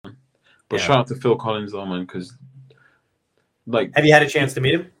But shout out to Phil Collins though, man, because like, have you had a chance to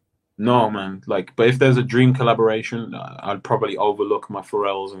meet him? No, man. Like, but if there's a dream collaboration, I'd probably overlook my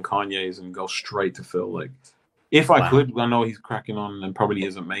Pharrells and Kanye's and go straight to Phil. Like, if I could, I know he's cracking on and probably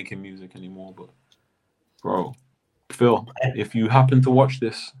isn't making music anymore. But, bro, Phil, if you happen to watch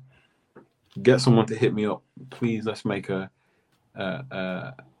this, get someone to hit me up, please. Let's make a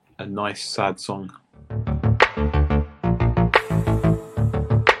nice sad song.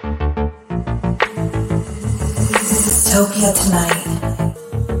 Dystopia tonight.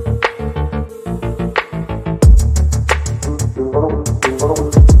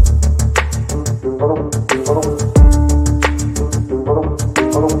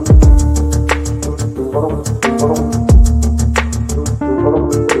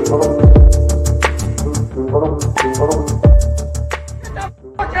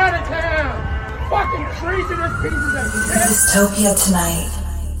 Dystopia tonight.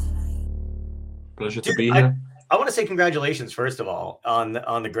 Pleasure to be here. I want to say congratulations, first of all, on the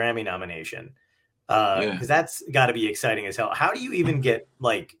Grammy nomination, because that's got to be exciting as hell. How do you even get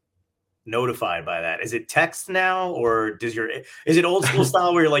like notified by that? Is it text now, or is it old school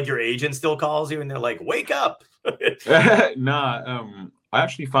style where like your agent still calls you and they're like, "Wake up"? Nah, I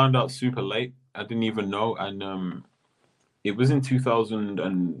actually found out super late. I didn't even know, and it was in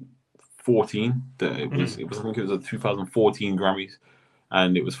 2014 that it was. I think it was a 2014 Grammys.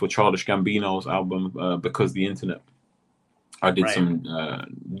 And it was for Childish Gambino's album, Because the Internet. I did some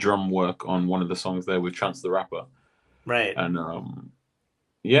drum work on one of the songs there with Chance the Rapper. Right. And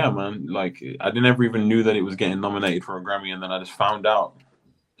yeah, man, like I never even knew that it was getting nominated for a Grammy, and then I just found out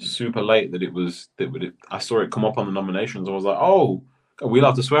super late that it was. I saw it come up on the nominations. I was like, oh, are we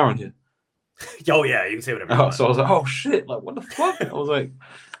allowed to swear on here? Oh yeah, you can say whatever you want. So I was like, oh shit, like what the fuck? I was like,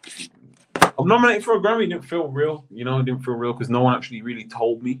 I'm nominated for a Grammy. It didn't feel real, it didn't feel real because no one actually really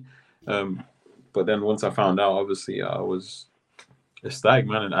told me. But then once I found out, obviously I was ecstatic,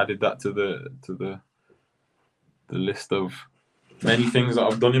 man, and added that to the list of many things that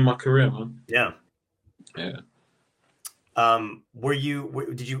I've done in my career, man. Yeah. When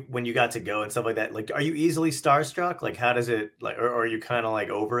you got to go and stuff like that, like, are you easily starstruck? Like, how does it like, or are you kind of like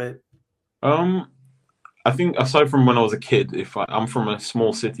over it? I think aside from when I was a kid, I'm from a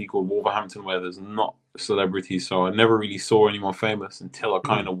small city called Wolverhampton where there's not celebrities, so I never really saw anyone famous until I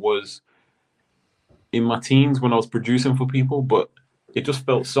kind of was in my teens when I was producing for people. But it just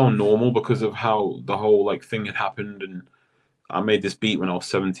felt so normal because of how the whole like thing had happened. And I made this beat when I was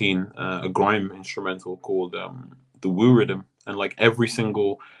 17, a grime instrumental called the Woo Rhythm, and like every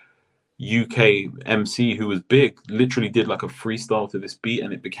single UK MC who was big literally did like a freestyle to this beat,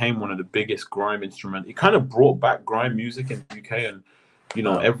 and it became one of the biggest grime instrument. It kind of brought back grime music in the UK, and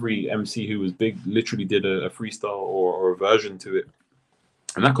every MC who was big literally did a freestyle or a version to it,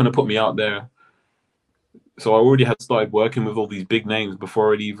 and that kind of put me out there. So I already had started working with all these big names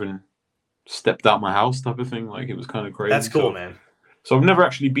before I'd even stepped out my house, type of thing. Like, it was kind of crazy. That's cool, man. So I've never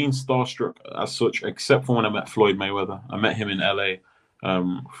actually been starstruck as such, except for when I met Floyd Mayweather. I met him in LA.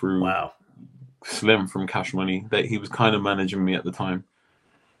 Through Slim from Cash Money. That he was kind of managing me at the time,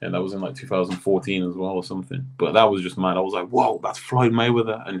 and that was in like 2014 as well or something. But that was just mad. I was like, whoa, that's Floyd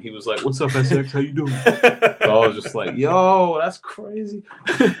Mayweather, and he was like, what's up, SX, how you doing? So I was just like, yo, that's crazy.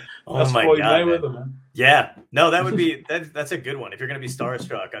 That's my Floyd God, Mayweather, man. Yeah, no, that would be that's a good one. If you're gonna be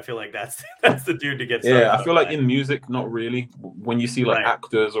starstruck, I feel like that's the dude to get. Yeah, I feel like in music, not really. When you see like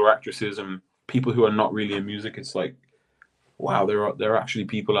actors or actresses and people who are not really in music, it's like, wow, there are actually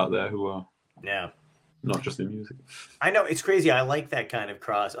people out there who are not just in music. I know, it's crazy. I like that kind of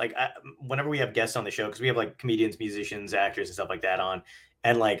cross. Like, whenever we have guests on the show, because we have like comedians, musicians, actors, and stuff like that on,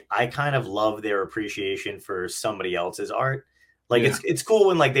 and like I kind of love their appreciation for somebody else's art. Like, it's cool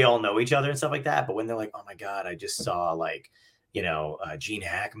when like they all know each other and stuff like that. But when they're like, oh my God, I just saw like, Gene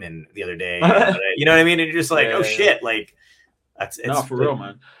Hackman the other day. You know what I mean? And you're just like, shit, like it's for real,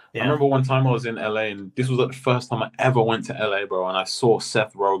 man. Yeah. I remember one time I was in LA, and this was like the first time I ever went to LA, bro. And I saw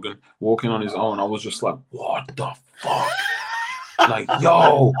Seth Rogen walking on his own. I was just like, what the fuck? Like,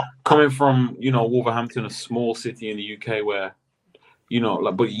 yo, coming from, Wolverhampton, a small city in the UK where,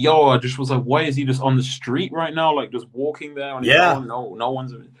 but yo, I just was like, why is he just on the street right now? Like, just walking there on his own? No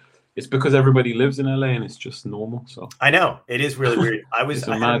one's. It's because everybody lives in LA and it's just normal. So I know it is really weird. I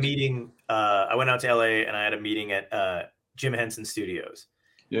had a meeting. I went out to LA and I had a meeting at Jim Henson Studios.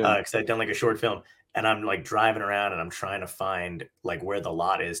 Yeah, because I'd done like a short film, and I'm like driving around and I'm trying to find like where the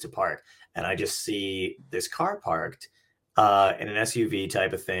lot is to park, and I just see this car parked in an SUV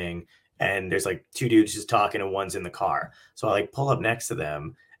type of thing, and there's like two dudes just talking and one's in the car. So I like pull up next to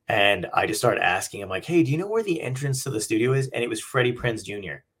them, and I just started asking him like, hey, do you know where the entrance to the studio is? And it was Freddie Prinze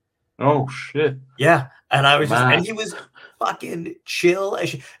Jr. Oh shit. Yeah. And I was just, and he was fucking chill.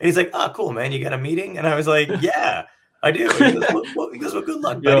 And he's like, "Oh, cool, man. You got a meeting?" And I was like, "Yeah, I do." And he goes, "Well, good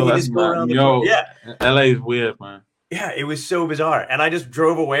luck, buddy." Yo, You just go around the yeah. LA is weird, man. Yeah, it was so bizarre. And I just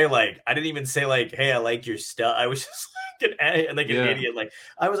drove away. Like, I didn't even say like, "Hey, I like your stuff." I was just like an idiot. Like,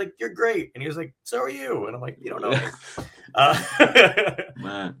 I was like, "You're great." And he was like, "So are you." And I'm like, "You don't know me."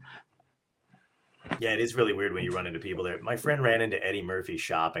 Man. Yeah, it is really weird when you run into people there. My friend ran into Eddie Murphy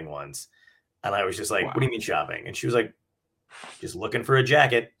shopping once. And I was just like, "What do you mean shopping?" And she was like, "Just looking for a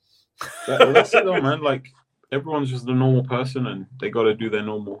jacket." That's it though, man. Like, everyone's just a normal person and they got to do their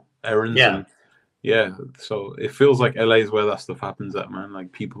normal errands. Yeah. And so it feels like LA is where that stuff happens at, man.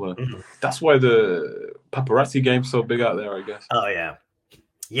 Like, people are, that's why the paparazzi game's so big out there, I guess. Oh, yeah.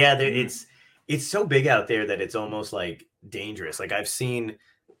 Yeah, it's so big out there that it's almost like dangerous. Like, I've seen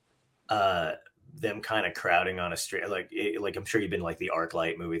them kind of crowding on a street, like I'm sure you've been like the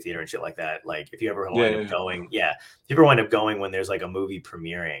ArcLight movie theater and shit like that. Like, if you ever wind up going, if you ever wind up going when there's like a movie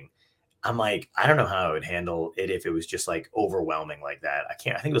premiering, I'm like, I don't know how I would handle it if it was just like overwhelming like that. I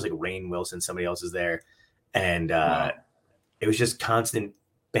think it was like Rainn Wilson, somebody else is there, and it was just constant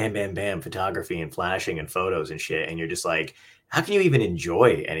bam, bam, bam photography and flashing and photos and shit, and you're just like, how can you even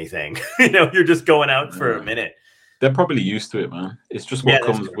enjoy anything? You're just going out for a minute. They're probably used to it, man. It's just what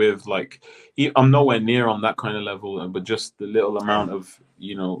comes with, like, I'm nowhere near on that kind of level, but just the little amount of,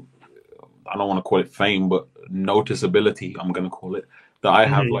 I don't want to call it fame, but noticeability, I'm going to call it, that I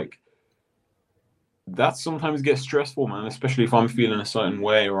have, like, that sometimes gets stressful, man, especially if I'm feeling a certain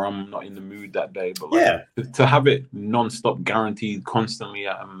way or I'm not in the mood that day. But, like, to have it non-stop, guaranteed, constantly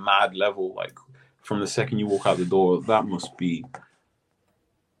at a mad level, like, from the second you walk out the door, that must be...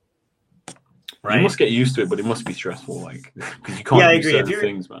 Right. You must get used to it, but it must be stressful, like, because you can't do certain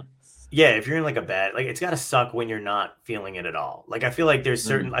things, man. Yeah, if you're in like a bad, like, it's got to suck when you're not feeling it at all. Like, I feel like there's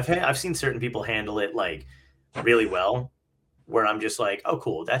certain, I've seen certain people handle it like really well, where I'm just like, oh,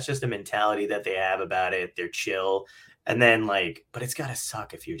 cool, that's just a mentality that they have about it. They're chill, and then like, but it's got to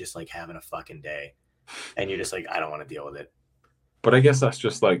suck if you're just like having a fucking day, and you're just like, I don't want to deal with it. But I guess that's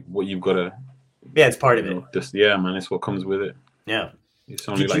just like what you've got to. Yeah, it's part of it. Just man, it's what comes with it. Yeah. It's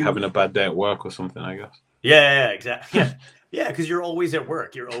only having a bad day at work or something, I guess. Yeah, exactly. Yeah, because you're always at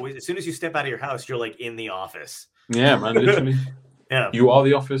work. You're always, as soon as you step out of your house, you're like in the office. Yeah, man, literally. Yeah. You are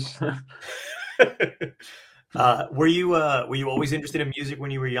the office. Were you always interested in music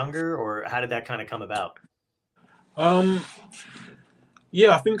when you were younger, or how did that kind of come about?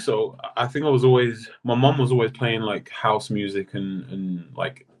 Yeah, I think so. I think my mom was always playing like house music and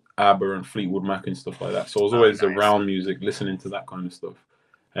like ABBA and Fleetwood Mac and stuff like that. So I was always around music, listening to that kind of stuff.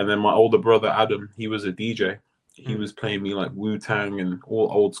 And then my older brother, Adam, he was a DJ. He was playing me like Wu-Tang and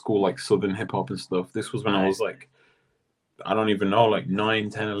all old school like Southern hip hop and stuff. This was when I was like, I don't even know, like 9,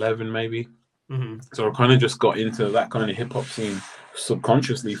 10, 11 maybe. So I kind of just got into that kind of hip hop scene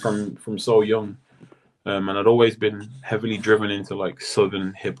subconsciously from so young. And I'd always been heavily driven into like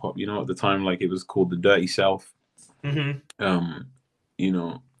Southern hip hop, at the time, like it was called the Dirty South.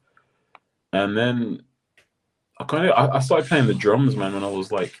 And then I started playing the drums, man, when I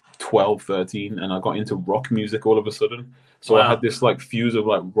was like 12, 13, and I got into rock music all of a sudden. So I had this like fuse of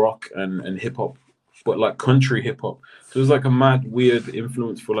like rock and hip hop, but like country hip hop. So it was like a mad, weird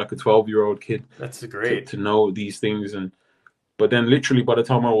influence for like a 12-year-old kid. That's great. To know these things. But then literally by the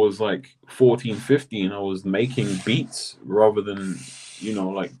time I was like 14, 15, I was making beats rather than,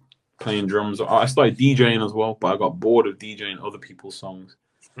 like playing drums. I started DJing as well, but I got bored of DJing other people's songs.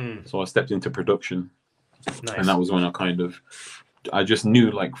 So I stepped into production. Nice. And that was when I just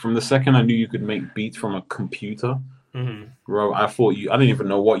knew, like, from the second I knew you could make beats from a computer, bro, I thought I didn't even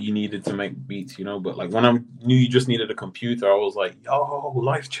know what you needed to make beats, but like when I knew you just needed a computer, I was like, yo,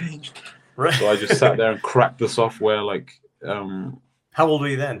 life changed. Right. So I just sat there and cracked the software, like, how old were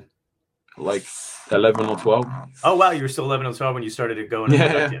you then? Like 11 or 12. Oh, wow. You were still 11 or 12 when you started going.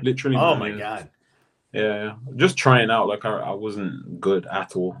 Yeah, literally. Oh, my God. Yeah, just trying out. Like I wasn't good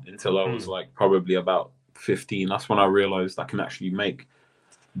at all until I was like probably about 15. That's when I realized I can actually make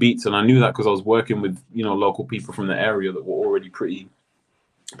beats, and I knew that because I was working with local people from the area that were already pretty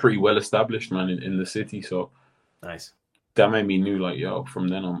well established, man, in the city. So nice. That made me knew, like, yo, from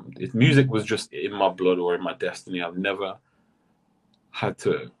then on, music was just in my blood or in my destiny. I've never had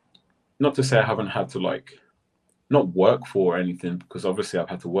to, not to say I haven't had to like not work for anything, because obviously I've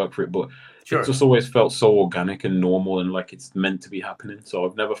had to work for it, but it just always felt so organic and normal and like it's meant to be happening. So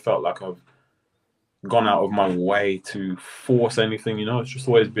I've never felt like I've gone out of my way to force anything, it's just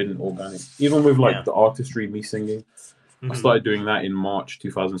always been organic. Even with like the artistry, me singing, I started doing that in March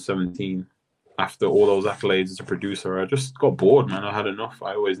 2017. after all those accolades as a producer, I just got bored, man. I had enough.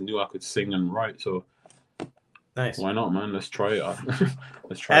 I always knew I could sing and write, so nice. Why not, man? Let's try it out.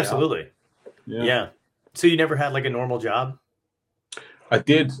 Let's try Absolutely. it out. Yeah. So you never had like a normal job? I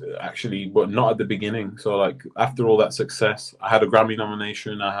did actually, but not at the beginning. So like after all that success, I had a Grammy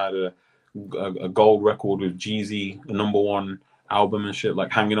nomination. I had a gold record with Jeezy, a #1 album and shit,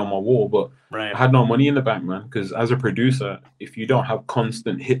 like hanging on my wall. But right. I had no money in the bank, man. Because as a producer, if you don't have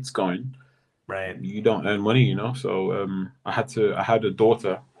constant hits going, right, you don't earn money, you know. So I had a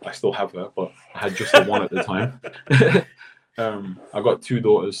daughter. I still have her, but I had just the one at the time. I got 2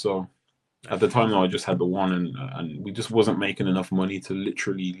 daughters, so at the time I just had the one, and we just wasn't making enough money to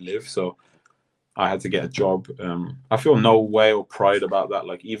literally live. So I had to get a job. I feel no way or pride about that.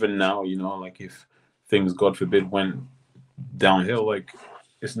 Like even now, you know, like if things, God forbid, went downhill, like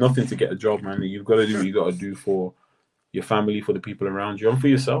it's nothing to get a job, man. You've got to do what you got to do for your family, for the people around you, and for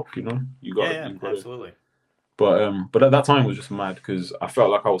yourself. You know, you got. Yeah, absolutely. But at that time it was just mad because I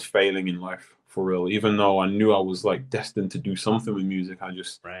felt like I was failing in life for real. Even though I knew I was like destined to do something with music, I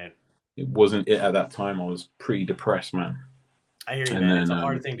just it wasn't it at that time. I was pretty depressed, man. I hear you, man. It's a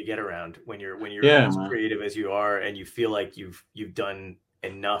hard thing to get around when you're as creative as you are, and you feel like you've done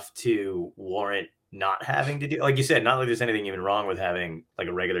enough to warrant not having to do, like you said, not like there's anything even wrong with having like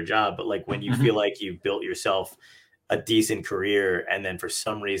a regular job, but like when you feel like you've built yourself a decent career and then for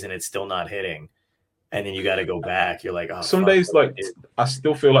some reason it's still not hitting. And then you got to go back. You're like, oh. Some days, like, I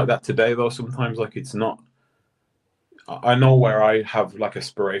still feel like that today, though. Sometimes, like, it's not. I know where I have like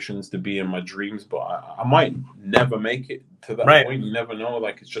aspirations to be in my dreams, but I might never make it to that point. You never know.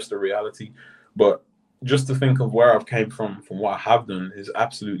 Like, it's just a reality. But just to think of where I've came from what I have done is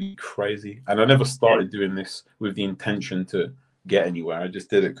absolutely crazy. And I never started doing this with the intention to get anywhere. I just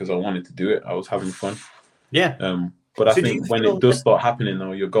did it because I wanted to do it. I was having fun. Yeah. But I think when it does start happening,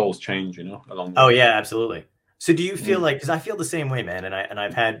 though, your goals change, you know, along the way. Yeah, absolutely. So do you feel like, because I feel the same way, man, and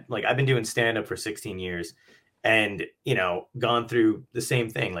I've had, like, I've been doing stand-up for 16 years and, you know, gone through the same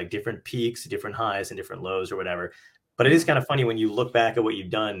thing, like different peaks, different highs and different lows or whatever. But it is kind of funny when you look back at what you've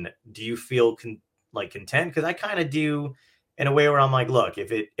done. Do you feel content? Because I kind of do in a way where I'm like, look, if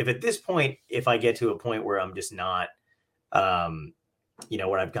at this point, if I get to a point where I'm just not, you know,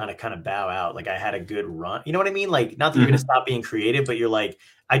 where I've got to kind of bow out, like I had a good run, you know what I mean? Like, not that you're going to stop being creative, but you're like,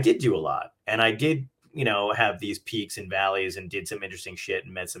 I did do a lot and I did, you know, have these peaks and valleys and did some interesting shit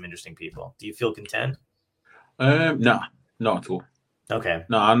and met some interesting people. Do you feel content? No, not at all. Okay.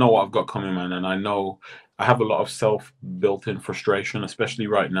 No, I know what I've got coming, man. And I know I have a lot of self-built-in frustration, especially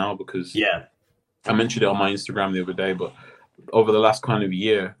right now, because I mentioned it on my Instagram the other day, but over the last kind of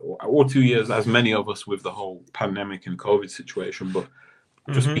year or 2 years, as many of us with the whole pandemic and COVID situation, but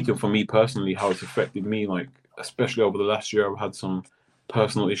just speaking for me personally, how it's affected me, like, especially over the last year, I've had some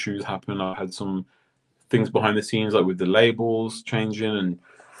personal issues happen. I've had some things behind the scenes, like with the labels changing and,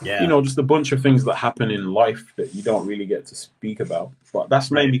 you know, just a bunch of things that happen in life that you don't really get to speak about. But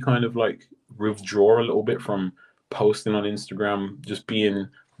that's made me kind of like withdraw a little bit from posting on Instagram, just being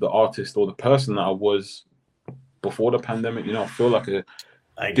the artist or the person that I was before the pandemic. You know, I feel like a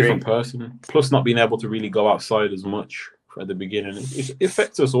different person. Plus, not being able to really go outside as much at the beginning. It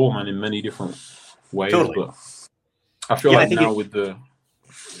affects us all, man, in many different ways. Totally. But I feel like now with the...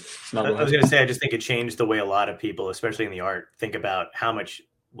 I was going to say, I just think it changed the way a lot of people, especially in the art, think about how much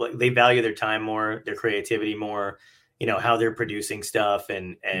they value their time more, their creativity more, you know, how they're producing stuff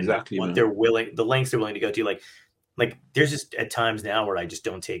and what they're willing, the lengths they're willing to go to. Like there's just at times now where I just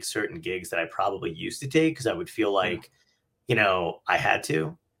don't take certain gigs that I probably used to take because I would feel like, you know, I had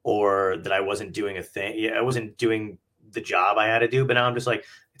to, or that I wasn't doing a thing. I wasn't doing the job I had to do, but now I'm just like,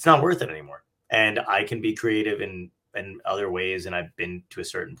 it's not worth it anymore. And I can be creative in other ways. And I've been to a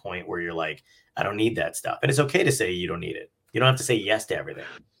certain point where you're like, I don't need that stuff. And it's okay to say you don't need it. You don't have to say yes to everything.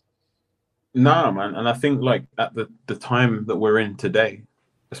 No, man. And I think like at the time that we're in today,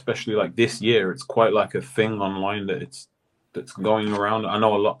 especially like this year, it's quite like a thing online that's going around. I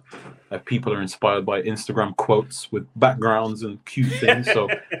know a lot of people are inspired by Instagram quotes with backgrounds and cute things. So,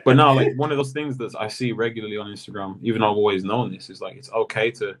 but now like one of those things that I see regularly on Instagram, even though I've always known this, is like, it's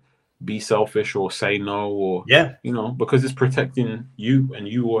okay to be selfish or say no, or, you know, because it's protecting you and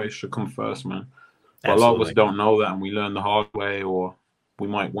you always should come first, man. But a lot of us don't know that, and we learn the hard way, or we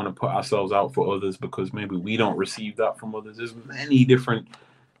might want to put ourselves out for others because maybe we don't receive that from others. There's many different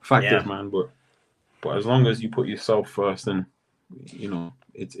factors, man. But as long as you put yourself first, then, you know,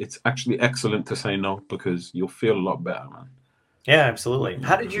 it's actually excellent to say no because you'll feel a lot better, man. Yeah, absolutely.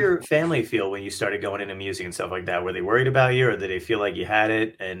 How did your family feel when you started going into music and stuff like that? Were they worried about you, or did they feel like you had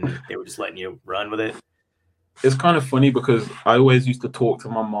it and they were just letting you run with it? it's kind of funny because I always used to talk to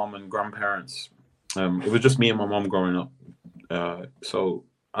my mom and grandparents. It was just me and my mom growing up. So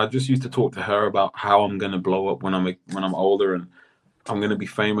I just used to talk to her about how I'm gonna blow up when I'm older, and I'm gonna be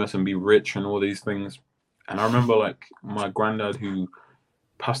famous and be rich and all these things. And I remember like my granddad, who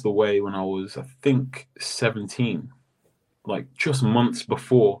passed away when I was, I think, 17, like just months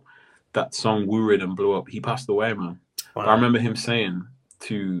before that song "Woo Riddim" blew up. He passed away, man. Wow. I remember him saying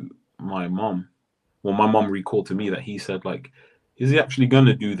to my mom, well, my mom recalled to me that he said, like, is he actually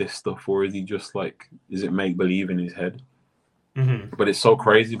gonna do this stuff, or is he just like, is it make believe in his head? Mm-hmm. But it's so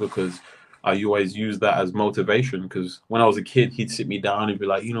crazy because I always use that as motivation, because when I was a kid, he'd sit me down and be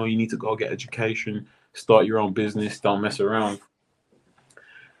like, you know, you need to go get education, start your own business, don't mess around.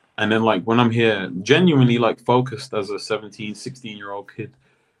 And then like when I'm here genuinely like focused as a 17, 16-year-old kid,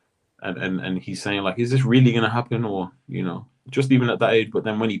 and he's saying like, is this really gonna happen? Or, you know, just even at that age. But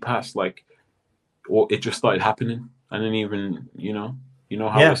then when he passed, like, or it just started happening. And then even, you know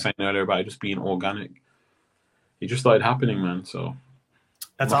how I was saying earlier about it just being organic. It just started happening, man. So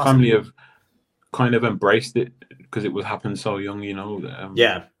that's my awesome. family have kind of embraced it because it was happened so young, you know.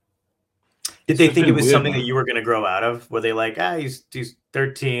 Yeah. Did they think it was weird, something that you were going to grow out of? Were they like, he's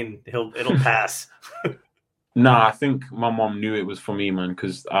 13, it'll pass? Nah, I think my mom knew it was for me, man,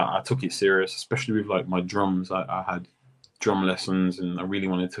 because I took it serious, especially with like my drums. I had drum lessons and I really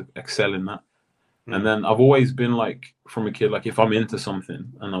wanted to excel in that. Mm. And then I've always been like, from a kid, like if I'm into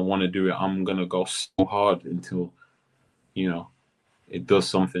something and I want to do it, I'm going to go so hard until, you know, it does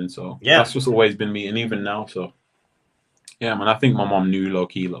something. So that's just always been me. And even now, so yeah, man, I think my mom knew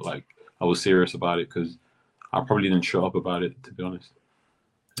low-key like I was serious about it, because I probably didn't shut up about it, to be honest.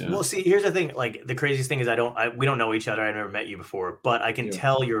 Yeah. Well, see, here's the thing. Like the craziest thing is we don't know each other. I've never met you before, but I can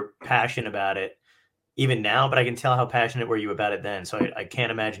tell you're passionate about it even now, but I can tell how passionate were you about it then. So I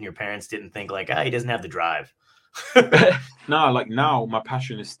can't imagine your parents didn't think like, he doesn't have the drive. No, like now my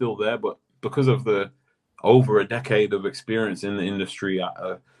passion is still there, but because of the over a decade of experience in the industry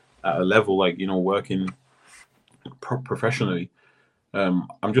at a level, like, you know, working professionally,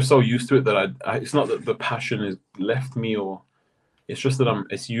 I'm just so used to it that it's not that the passion has left me, or it's just that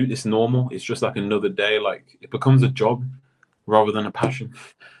it's normal. It's just like another day. Like it becomes a job rather than a passion.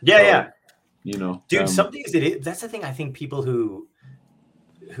 Yeah. You know, dude, some days it is. That's the thing. I think people who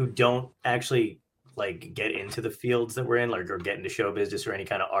don't actually like get into the fields that we're in, like, or get into show business or any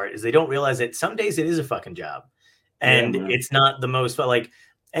kind of art, is they don't realize that some days it is a fucking job, and it's not the most. But like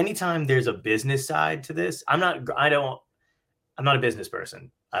anytime there's a business side to this, I'm not a business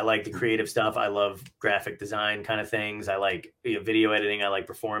person. I like the creative stuff. I love graphic design kind of things. I like video editing. I like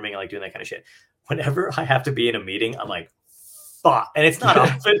performing. I like doing that kind of shit. Whenever I have to be in a meeting, I'm like, fuck. And it's not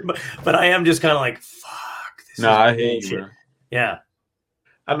often, but I am just kind of like, fuck. I hate you, man. Yeah.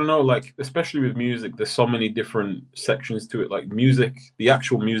 I don't know, like, especially with music, there's so many different sections to it. Like music, the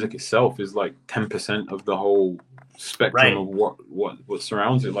actual music itself is like 10% of the whole spectrum of what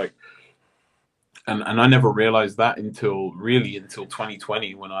surrounds it. Like, and I never realized that until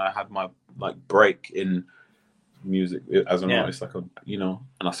 2020, when I had my like break in music as an artist, like and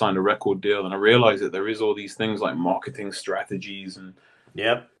I signed a record deal, and I realized that there is all these things like marketing strategies and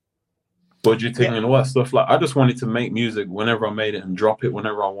budgeting and all that stuff. Like I just wanted to make music whenever I made it and drop it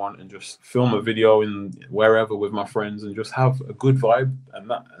whenever I want, and just film a video in wherever with my friends and just have a good vibe, and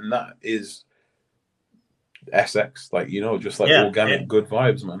that is SX, like, you know, just like organic good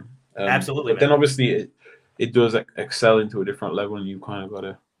vibes, man. Absolutely. But then obviously it does excel into a different level, and you kind of got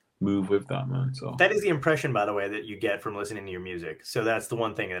to move with that, man. So that is the impression, by the way, that you get from listening to your music. So that's the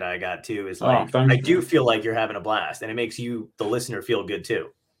one thing that I got too, is like, I do feel like you're having a blast, and it makes you, the listener, feel good too.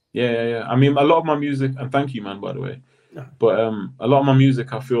 Yeah. I mean, a lot of my music, and thank you, man, by the way. But a lot of my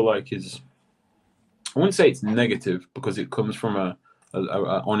music, I feel like I wouldn't say it's negative, because it comes from a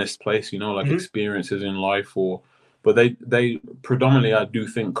honest place, you know, like experiences in life, but they predominantly, I do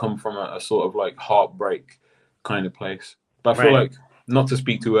think, come from a sort of like heartbreak kind of place. But I feel like, not to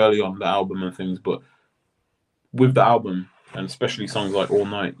speak too early on the album and things, but with the album, and especially songs like All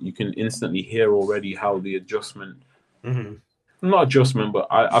Night, you can instantly hear already how the adjustment, not adjustment, but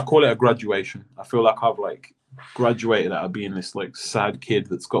I call it a graduation. I feel like I've like graduated out of being this like sad kid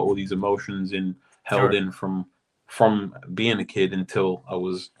that's got all these emotions held in from being a kid until I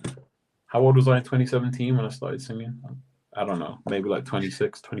was, how old was I in 2017 when I started singing? I don't know, maybe like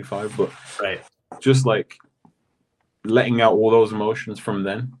 26, 25, but just like letting out all those emotions from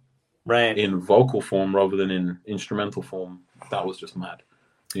then in vocal form rather than in instrumental form, that was just mad.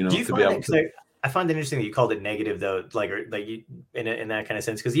 You know, do you to be able to. I find it interesting that you called it negative, though, like you in that kind of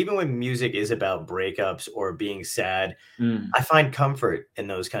sense, because even when music is about breakups or being sad, I find comfort in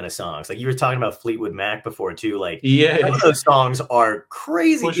those kind of songs. Like you were talking about Fleetwood Mac before too. Like some of those songs are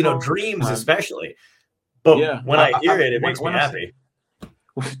crazy, Dreams especially. But when I hear it makes me happy.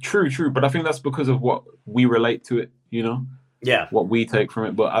 True, but I think that's because of what we relate to it, what we take from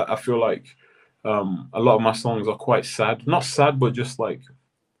it. But I feel like a lot of my songs are quite sad, not sad, but just like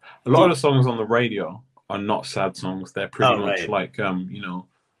a lot of the songs on the radio are not sad songs. They're pretty much like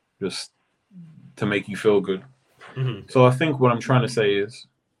just to make you feel good. So I think what I'm trying to say is,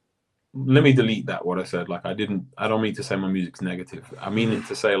 let me delete that what I said. Like I don't mean to say my music's negative. I mean it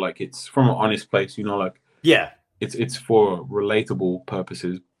to say like it's from an honest place, it's for relatable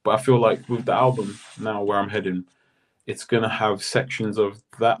purposes. But I feel like with the album now where I'm heading, it's gonna have sections of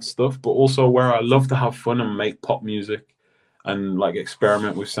that stuff, but also where I love to have fun and make pop music and like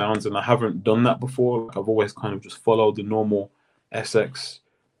experiment with sounds. And I haven't done that before. Like, I've always kind of just followed the normal SX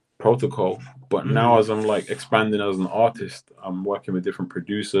protocol. But now as I'm like expanding as an artist, I'm working with different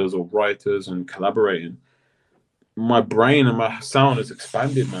producers or writers and collaborating. My brain and my sound has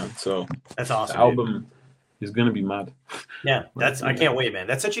expanded, man. So that's awesome. The album is gonna be mad. Yeah, I can't wait, man.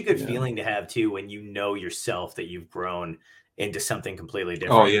 That's such a good feeling to have too, when you know yourself that you've grown into something completely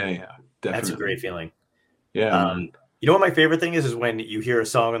different. Oh yeah, definitely. That's a great feeling. Yeah. You know what my favorite thing is when you hear a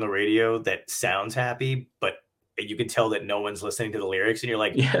song on the radio that sounds happy, but you can tell that no one's listening to the lyrics, and you're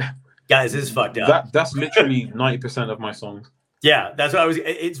like, guys, this is fucked up. That's literally 90% of my songs. Yeah, that's what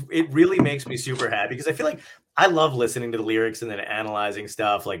it really makes me super happy, because I feel like I love listening to the lyrics and then analyzing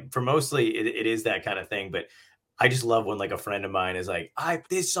stuff. Like for mostly it is that kind of thing, but I just love when like a friend of mine is like,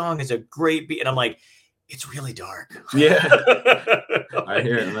 this song is a great beat, and I'm like, it's really dark. Yeah. I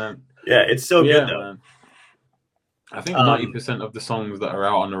hear it, man. Yeah, it's so good though. Man. I think 90% of the songs that are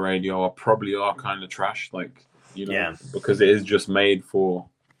out on the radio are kind of trash, like, because it is just made for,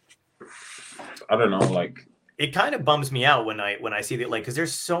 I don't know, like. It kind of bums me out when I see that, like, because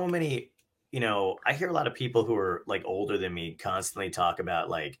there's so many, I hear a lot of people who are like older than me constantly talk about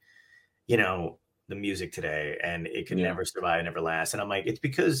like, the music today, and it can never survive, never last. And I'm like, it's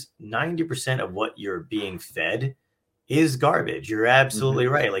because 90% of what you're being fed is garbage. You're absolutely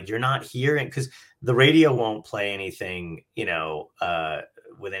right. Like, you're not hearing, because the radio won't play anything,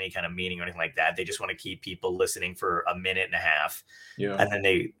 with any kind of meaning or anything like that. They just want to keep people listening for a minute and a half. Yeah. And then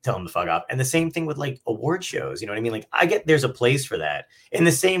they tell them to fuck off. And the same thing with like award shows. You know what I mean? Like, I get there's a place for that, in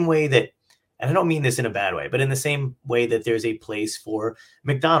the same way that, and I don't mean this in a bad way, but in the same way that there's a place for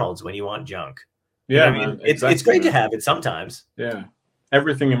McDonald's when you want junk. Yeah, I mean, it's great to have it sometimes. Yeah,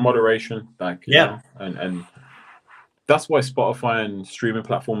 everything in moderation, like and that's why Spotify and streaming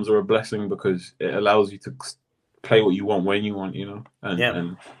platforms are a blessing, because it allows you to play what you want when you want,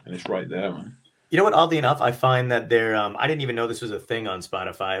 and it's right there, man. You know what? Oddly enough, I find that I didn't even know this was a thing on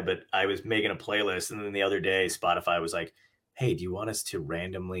Spotify, but I was making a playlist, and then the other day, Spotify was like, "Hey, do you want us to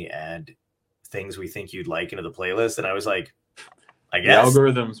randomly add things we think you'd like into the playlist?" And I was like, "I guess." The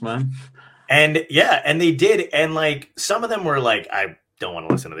algorithms, man. And and they did. And like, some of them were like, I don't want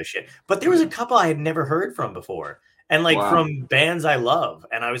to listen to this shit. But there was a couple I had never heard from before. And like from bands I love.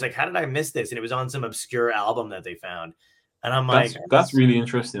 And I was like, how did I miss this? And it was on some obscure album that they found. And I'm like, that's really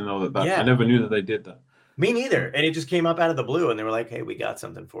interesting though. That I never knew that they did that. Me neither. And it just came up out of the blue, and they were like, hey, we got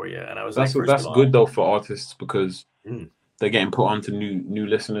something for you. And I was like, that's good though for artists, because they're getting put onto new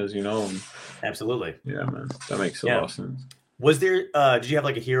listeners, And, absolutely. Yeah, man. That makes a lot of sense. Was there, did you have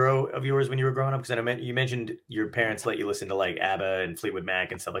like a hero of yours when you were growing up? Because you mentioned your parents let you listen to like ABBA and Fleetwood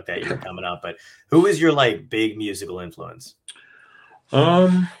Mac and stuff like that. You were coming up, but who was your like big musical influence?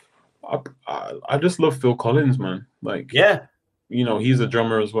 I just love Phil Collins, man. Like, he's a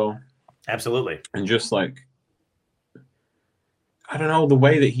drummer as well. Absolutely. And just like, I don't know, the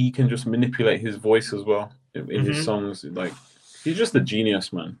way that he can just manipulate his voice as well in his songs. Like, he's just a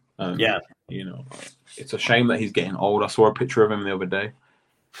genius, man. It's a shame that he's getting old. I saw a picture of him the other day.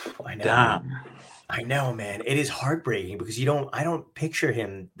 I know. Damn. I know, man. It is heartbreaking, because I don't picture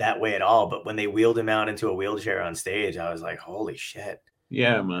him that way at all. But when they wheeled him out into a wheelchair on stage, I was like, holy shit.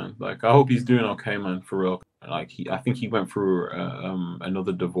 Yeah, man. Like, I hope he's doing okay, man, for real. Like, I think he went through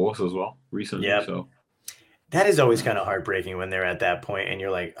another divorce as well recently. Yeah. So that is always kind of heartbreaking when they're at that point and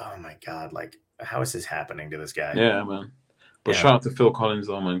you're like, oh my God, like, how is this happening to this guy? Yeah, man. But shout out to Phil Collins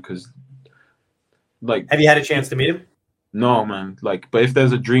though, man, because like, have you had a chance to meet him? No, man. Like, but if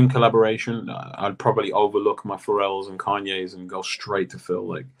there's a dream collaboration, I'd probably overlook my Pharrells and Kanye's and go straight to Phil.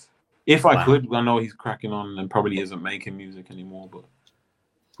 Like, if I could, I know he's cracking on and probably isn't making music anymore, but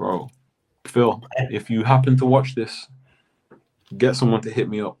bro, Phil, if you happen to watch this, get someone to hit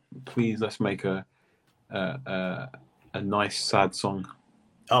me up, please. Let's make a nice sad song.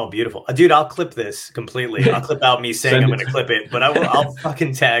 Oh, beautiful. Dude, I'll clip this completely. I'll clip out me saying I'm going to clip it, but I'll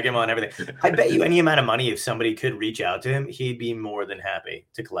fucking tag him on everything. I bet you any amount of money, if somebody could reach out to him, he'd be more than happy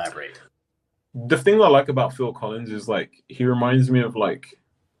to collaborate. The thing I like about Phil Collins is like, he reminds me of like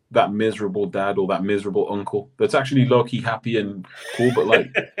that miserable dad or that miserable uncle that's actually low-key happy and cool, but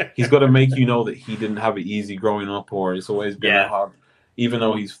like he's got to make you know that he didn't have it easy growing up, or it's always been hard, even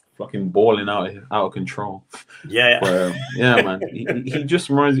though he's fucking balling out of control. Yeah. But, man. He just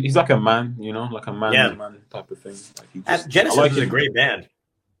reminds. He's like a man, you know, like a man type of thing. Like Genesis was a great band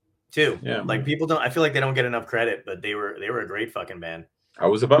too. Yeah, like people don't. I feel like they don't get enough credit, but they were a great fucking band. I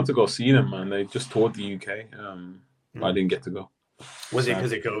was about to go see them, man. They just toured the UK. I didn't get to go. Was it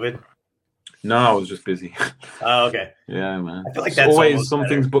because of COVID? No, I was just busy. Oh, okay. Yeah, man. I feel like it's that's always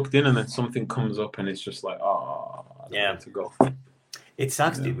something's booked in, and then something comes up, and it's just like, I don't get to go. It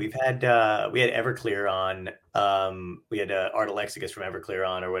sucks, dude. We had Everclear on. We had Art Alexicus from Everclear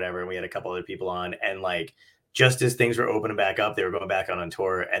on, or whatever, and we had a couple other people on, and like just as things were opening back up, they were going back on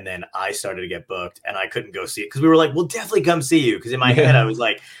tour, and then I started to get booked, and I couldn't go see it because we were like, "We'll definitely come see you." Because in my head, I was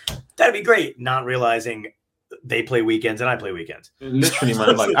like, "That'd be great," not realizing they play weekends and I play weekends. Literally,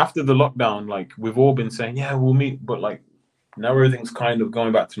 man. Like after the lockdown, like we've all been saying, "Yeah, we'll meet," but like now everything's kind of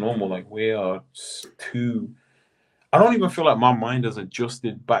going back to normal. Like we are too. I don't even feel like my mind has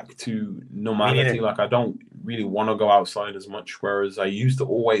adjusted back to normality. Like I don't really want to go outside as much, whereas I used to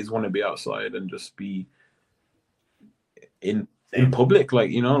always want to be outside and just be in public.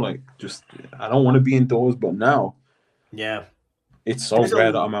 Like, you know, like just I don't want to be indoors, but now, it's so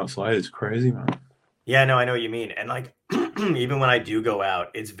rare that I'm outside. It's crazy, man. Yeah, no, I know what you mean. And like even when I do go out,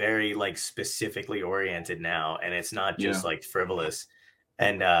 it's very like specifically oriented now, and it's not just like frivolous.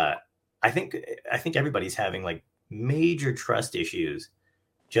 And I think everybody's having like major trust issues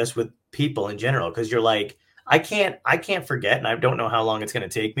just with people in general, because you're like, I can't forget, and I don't know how long it's going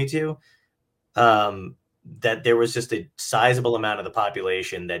to take me to, that there was just a sizable amount of the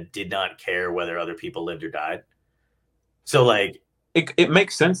population that did not care whether other people lived or died. So like it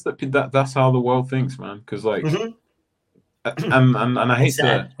makes sense that's how the world thinks, man, because like and I hate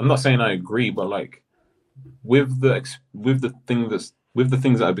that. I'm not saying I agree, but like with the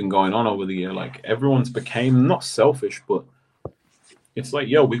things that have been going on over the year, like everyone's became not selfish, but it's like,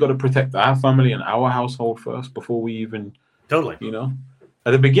 yo, we got to protect our family and our household first before we even you know.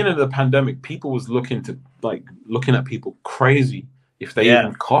 At the beginning of the pandemic, people was looking at people crazy if they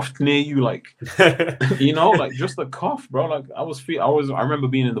even coughed near you, like you know, like just a cough, bro. Like I remember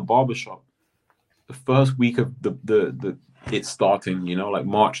being in the barbershop the first week of the it starting, you know, like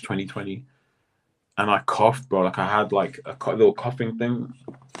March 2020. And I coughed, bro. Like I had like a little coughing thing.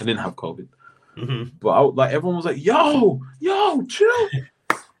 I didn't have COVID, but like everyone was like, "Yo, chill,"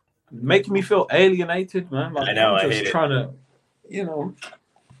 making me feel alienated, man. Like, I know. I'm I just hate trying to, you know.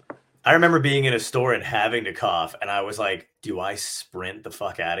 I remember being in a store and having to cough, and I was like, "Do I sprint the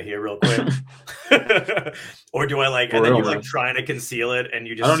fuck out of here real quick, or do I like?" And then you're like trying to conceal it, and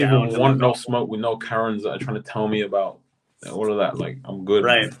you just. I don't even want no smoke with no Karens that are trying to tell me about all of that. Like I'm good,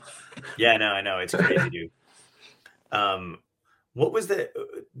 right? Man. Yeah, no, I know, it's crazy, dude. What was the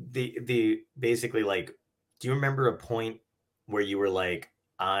basically like? Do you remember a point where you were like,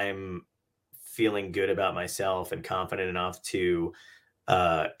 I'm feeling good about myself and confident enough to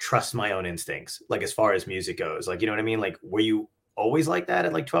trust my own instincts, like as far as music goes? Like, you know what I mean? Like, were you always like that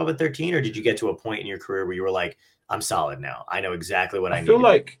at like 12 and 13, or did you get to a point in your career where you were like, I'm solid now, I know exactly what I need? I feel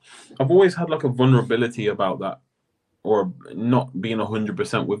like I've always had like a vulnerability about that, or not being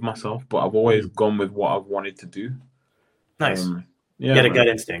 100% with myself, but I've always gone with what I've wanted to do. Nice. You had a gut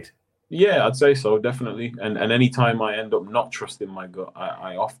instinct. Yeah, I'd say so, definitely. And anytime I end up not trusting my gut,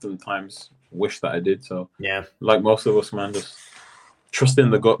 I oftentimes wish that I did. So yeah, like most of us, man, just trust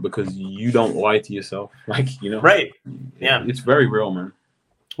in the gut, because you don't lie to yourself. Like, you know, right? Yeah, it's very real, man.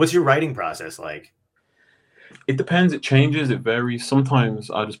 What's your writing process like? It depends. It changes. It varies.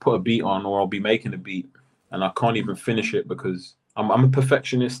 Sometimes I just put a beat on, or I'll be making a beat and I can't even finish it because I'm a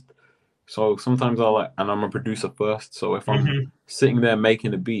perfectionist. So sometimes and I'm a producer first. So if I'm sitting there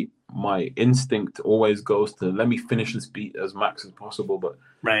making a beat, my instinct always goes to, let me finish this beat as max as possible. But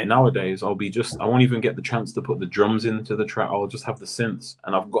nowadays I won't even get the chance to put the drums into the track. I'll just have the synths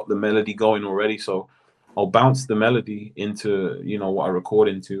and I've got the melody going already. So I'll bounce the melody into, you know, what I record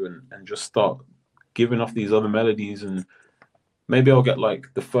into and just start giving off these other melodies. And maybe I'll get like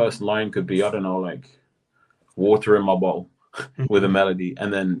the first line could be, I don't know, like water in my bowl with a melody,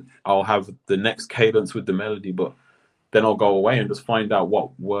 and then I'll have the next cadence with the melody, but then I'll go away and just find out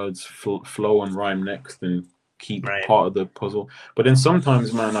what words flow and rhyme next and keep part of the puzzle. But then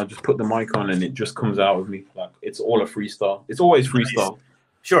sometimes, man, I just put the mic on and it just comes out of me. Like it's all a freestyle. It's always freestyle. Nice.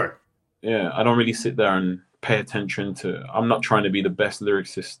 Sure. Yeah, I don't really sit there and pay attention to. I'm not trying to be the best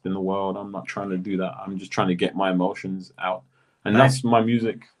lyricist in the world. I'm not trying to do that. I'm just trying to get my emotions out, and that's my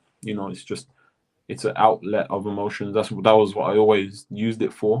music. You know, it's an outlet of emotions. That was what I always used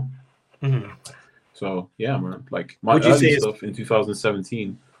it for. Mm-hmm. So yeah, man. Like my early stuff in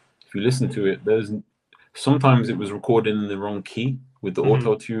 2017. If you listen to it, sometimes it was recorded in the wrong key with the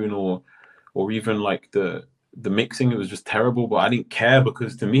auto tune, or even like the mixing. It was just terrible. But I didn't care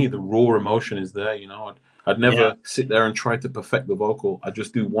because to me the raw emotion is there. You know, I'd never sit there and try to perfect the vocal. I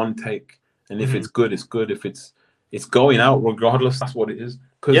just do one take, and if it's good, it's good. If it's going out regardless, that's what it is.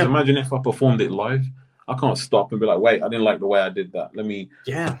 Because imagine if I performed it live, I can't stop and be like, wait, I didn't like the way I did that. Let me,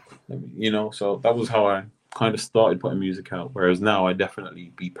 you know. So that was how I kind of started putting music out. Whereas now I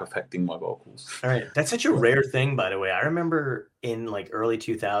definitely be perfecting my vocals. All right, that's such a rare thing, by the way. I remember in like early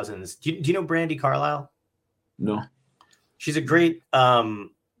 2000s. Do you know Brandi Carlile? No. She's a great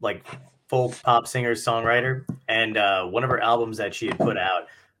like folk pop singer songwriter, and one of her albums that she had put out,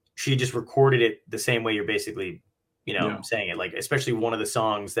 she just recorded it the same way you're basically saying it, like especially one of the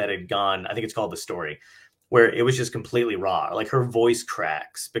songs that had gone, I think it's called The Story, where it was just completely raw. Like her voice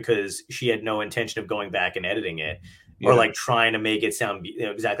cracks because she had no intention of going back and editing it or like trying to make it sound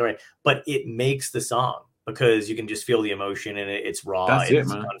exactly right, but it makes the song because you can just feel the emotion and it's raw. That's it's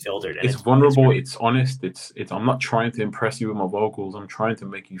man. Unfiltered. And it's vulnerable. It's honest. It's. I'm not trying to impress you with my vocals. I'm trying to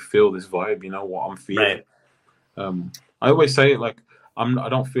make you feel this vibe. You know what I'm feeling. Right. I always say it like I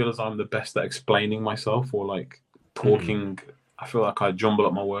don't feel as I'm the best at explaining myself or like talking. I feel like I jumble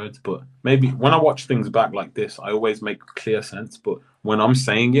up my words, but maybe when I watch things back like this, I always make clear sense. But when I'm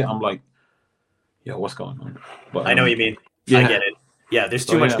saying it, I'm like, yeah, what's going on? But I know what you mean. I get it. Yeah, there's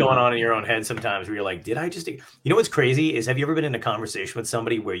too much going on in your own head sometimes where you're like, did I just... You know what's crazy is, have you ever been in a conversation with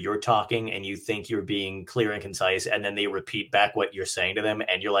somebody where you're talking and you think you're being clear and concise and then they repeat back what you're saying to them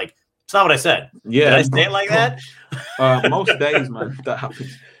and you're like, it's not what I said. Yeah. Did I say it like that? Most days, man, that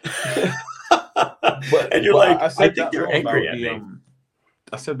happens. And you're like, I think they're angry at me.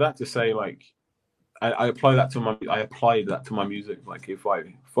 I said that to say, like, I applied that to my music. Like, if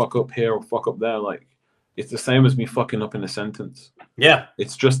I fuck up here or fuck up there, like, it's the same as me fucking up in a sentence. Yeah.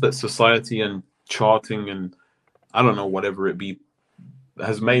 It's just that society and charting and I don't know, whatever it be,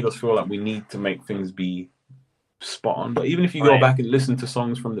 has made us feel like we need to make things be spot on. But even if you go back and listen to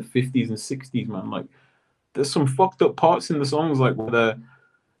songs from the 50s and 60s, man, like there's some fucked up parts in the songs, like where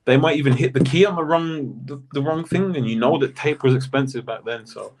they might even hit the key on the wrong thing, and you know that tape was expensive back then.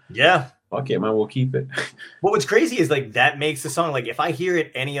 So yeah. Fuck it, man. We'll keep it. Well, what's crazy is like that makes the song. Like if I hear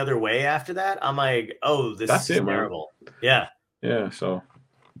it any other way after that, I'm like, oh, this is terrible. Yeah. Yeah. So,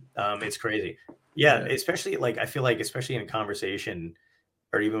 it's crazy. Yeah, especially like I feel like, especially in a conversation,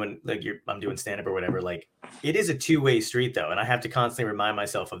 or even when like I'm doing stand up or whatever. Like it is a two-way street though, and I have to constantly remind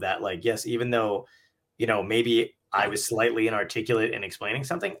myself of that. Like yes, even though maybe I was slightly inarticulate in explaining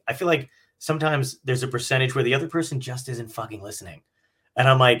something, I feel like sometimes there's a percentage where the other person just isn't fucking listening. And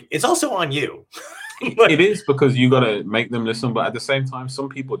I'm like, it's also on you. It is because you got to make them listen. But at the same time, some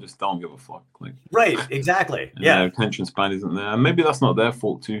people just don't give a fuck. Like, right. Exactly. Yeah. Their attention span isn't there. And maybe that's not their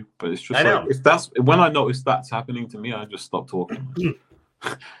fault too. But it's just like, when I notice that's happening to me, I just stop talking.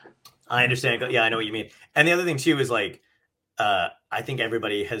 I understand. Yeah, I know what you mean. And the other thing too is like, I think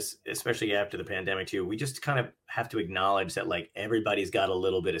everybody has, especially after the pandemic too, we just kind of have to acknowledge that like everybody's got a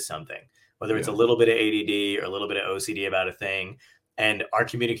little bit of something, whether it's a little bit of ADD or a little bit of OCD about a thing. And our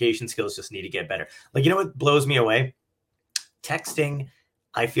communication skills just need to get better. Like, what blows me away? Texting,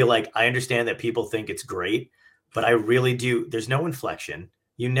 I feel like I understand that people think it's great, but I really do. There's no inflection.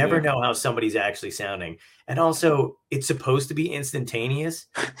 You never know how somebody's actually sounding. And also, it's supposed to be instantaneous,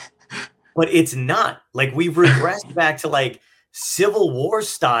 but it's not. Like, we've regressed back to, like, Civil War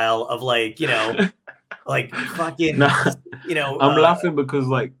style of, like, like fucking, I'm laughing because,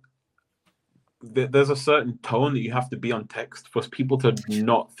 like, there's a certain tone that you have to be on text for people to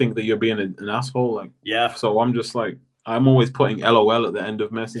not think that you're being an asshole. Like, so I'm just like, I'm always putting LOL at the end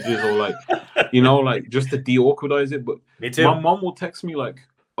of messages or like, like just to de-awkwardize it. But me too. My mom will text me like,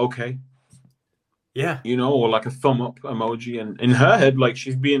 okay. Yeah. Or like a thumb up emoji. And in her head, like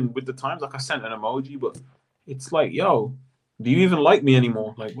she's being with the times, like I sent an emoji, but it's like, yo, do you even like me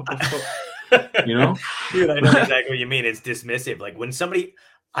anymore? Like, what the fuck? Dude, I know exactly what you mean. It's dismissive. Like when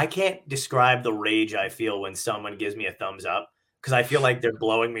I can't describe the rage I feel when someone gives me a thumbs up because I feel like they're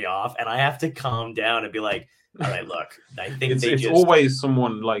blowing me off and I have to calm down and be like, all right, look, I think it's always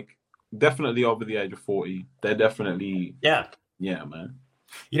someone like definitely over the age of 40. They're definitely, yeah, man.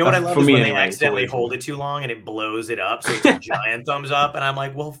 You know what I love is when they accidentally hold it too long and it blows it up, so it's a giant thumbs up, and I'm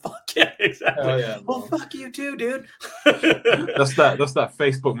like, well, fuck yeah, exactly. Oh, yeah, well, fuck you too, dude. That's that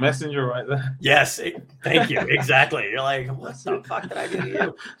Facebook Messenger right there. Yes, thank you. Exactly. You're like, what the fuck did I do to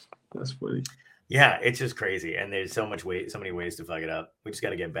you? That's funny. Yeah, it's just crazy, and there's so many ways to fuck it up. We just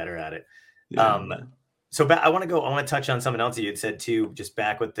got to get better at it. So I want to touch on something else you had said too, just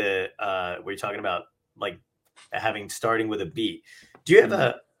back with the where you're talking about like starting with a beat. Do you have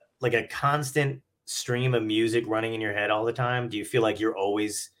a constant stream of music running in your head all the time? Do you feel like you're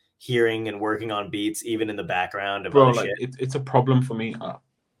always hearing and working on beats, even in the background of other shit? It's a problem for me.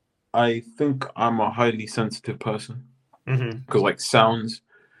 I think I'm a highly sensitive person because like sounds,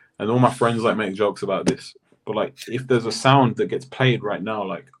 and all my friends like make jokes about this. But like, if there's a sound that gets played right now,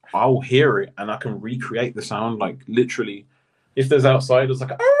 like I'll hear it and I can recreate the sound. Like literally, if there's outsiders,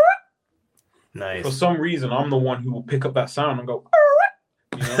 like nice. For some reason, I'm the one who will pick up that sound and go,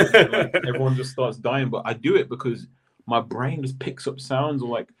 you know, and, like, everyone just starts dying. But I do it because my brain just picks up sounds, or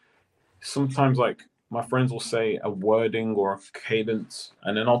like sometimes like my friends will say a wording or a cadence,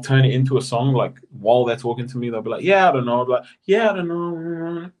 and then I'll turn it into a song. Like while they're talking to me, they'll be like, "Yeah, I don't know." I'll be like, "Yeah, I don't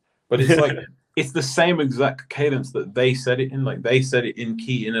know." But it's like it's the same exact cadence that they said it in. Like they said it in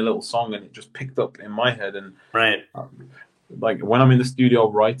key in a little song, and it just picked up in my head. And like when I'm in the studio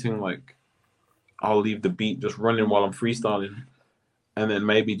writing, like I'll leave the beat just running while I'm freestyling, and then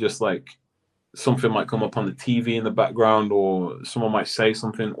maybe just like something might come up on the TV in the background, or someone might say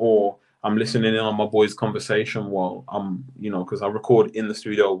something, or I'm listening in on my boy's conversation while I'm, because I record in the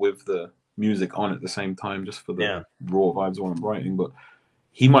studio with the music on at the same time, just for the raw vibes while I'm writing. But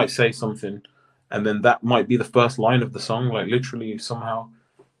he might say something, and then that might be the first line of the song, like literally somehow,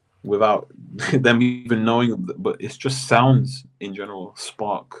 without them even knowing. But it's just sounds in general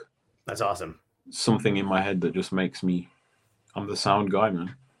spark. That's awesome. Something in my head that just makes me. I'm the sound guy,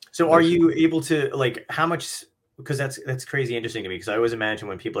 man. So are you able to like how much? Because that's crazy interesting to me, because I always imagine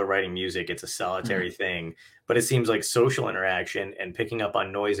when people are writing music, it's a solitary thing, but it seems like social interaction and picking up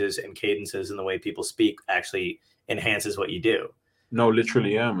on noises and cadences and the way people speak actually enhances what you do. No,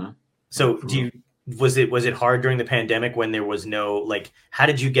 literally, yeah, man. So was it hard during the pandemic when there was no, like, how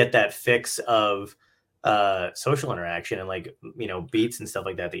did you get that fix of social interaction and like, beats and stuff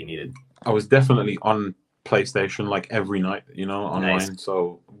like that you needed? I was definitely on PlayStation like every night, online. Nice.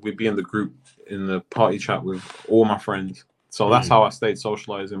 So we'd be in the group, in the party chat with all my friends. So that's how I stayed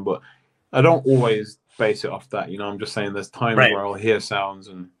socializing. But I don't always base it off that. I'm just saying there's times where I'll hear sounds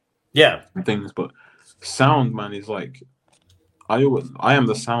and things. But sound, man, is like I am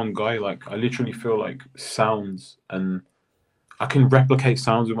the sound guy. Like I literally feel like sounds, and I can replicate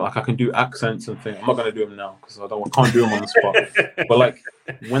sounds with, like I can do accents and things. I'm not gonna do them now because I can't do them on the spot. But like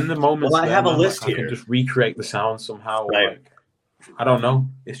when the moment's I have a list here. I can just recreate the sound somehow. Right. Like I don't know.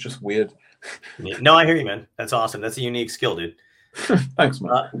 It's just weird. No, I hear you, man. That's awesome. That's a unique skill, dude. Thanks,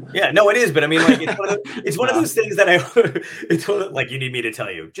 man. No, it is. But I mean, like, it's one of those things that like you need me to tell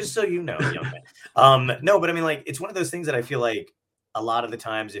you, just so you know, young man. No, but I mean, like, it's one of those things that I feel like a lot of the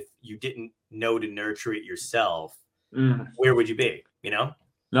times, if you didn't know to nurture it yourself, where would you be?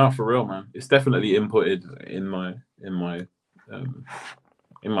 No, for real, man. It's definitely inputted in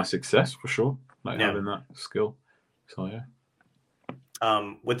my success for sure. Like having that skill. So yeah.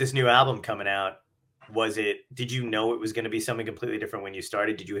 With this new album coming out, did you know it was going to be something completely different when you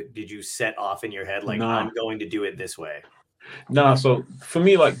started? Did you set off in your head like, I'm going to do it this way? No. So for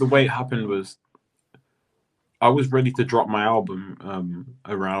me, like the way it happened was I was ready to drop my album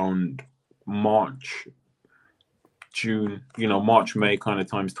around March, June, March, May kind of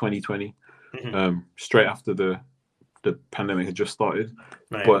times 2020, straight after the pandemic had just started.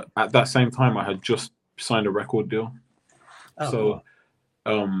 Right. But at that same time, I had just signed a record deal. Oh, so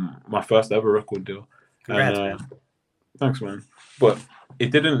cool. My first ever record deal. Congrats, man. Thanks, man. But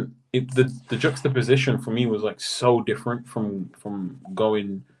the juxtaposition for me was like so different from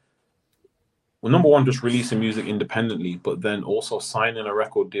going, well, number one, just releasing music independently, but then also signing a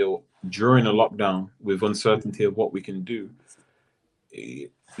record deal during a lockdown with uncertainty of what we can do.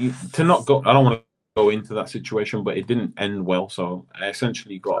 To not go, I don't want to go into that situation, but it didn't end well. So I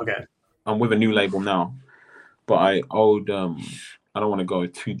essentially I'm with a new label now, but I owed, I don't want to go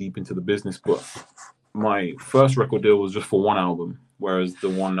too deep into the business, but my first record deal was just for one album, whereas the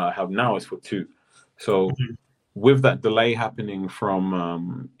one that I have now is for two. So with that delay happening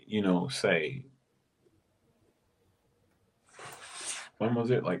from, say, when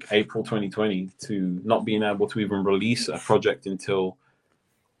was it? Like April 2020 to not being able to even release a project until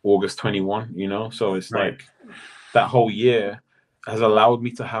August 21, So it's like that whole year has allowed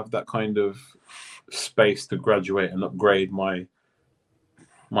me to have that kind of space to graduate and upgrade my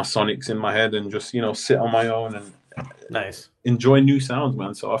my sonics in my head and just, you know, sit on my own and nice enjoy new sounds,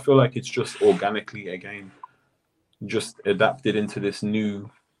 man. So I feel like it's just organically again just adapted into this new,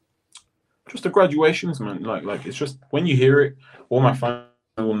 just the graduations, man. Like it's just when you hear it, all my fans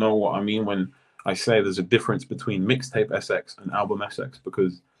will know what I mean when I say there's a difference between mixtape SX and album SX,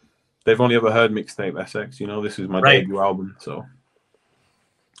 because they've only ever heard mixtape SX. You know, this is my debut album, so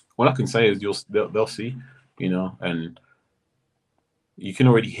all I can say is they'll see, you know, and you can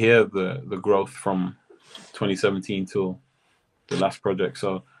already hear the growth from 2017 till the last project.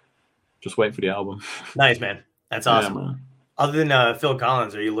 So just wait for the album. Nice, man. That's awesome. Yeah, man. Other than Phil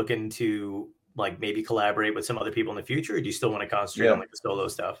Collins, are you looking to like maybe collaborate with some other people in the future, or do you still want to concentrate on like the solo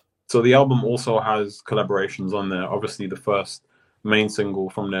stuff? So the album also has collaborations on there. Obviously, the first main single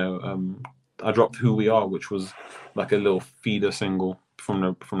from there, I dropped "Who We Are," which was like a little feeder single from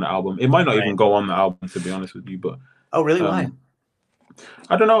the album. It might not even go on the album, to be honest with you. But oh, really? Why?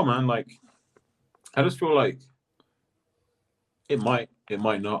 I don't know, man. Like, I just feel like it might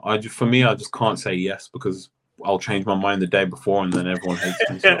not. For me, I just can't say yes because I'll change my mind the day before and then everyone hates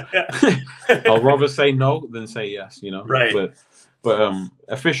me. So I'll rather say no than say yes, you know. Right. But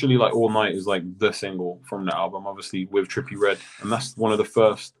officially, like All Night is like the single from the album, obviously with Trippie Redd, and that's one of the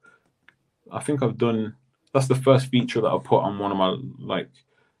first. I think that's the first feature that I put on one of my, like,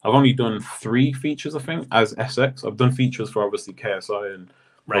 I've only done 3 features, I think, as SX. I've done features for obviously KSI and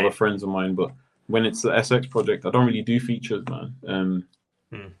other friends of mine, but when it's the SX project, I don't really do features, man.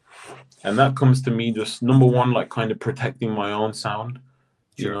 And that comes to me just, number one, like kind of protecting my own sound.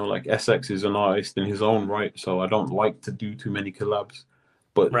 You know, like SX is an artist in his own right, so I don't like to do too many collabs.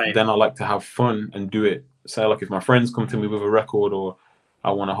 But then I like to have fun and do it. Say, like, if my friends come to me with a record or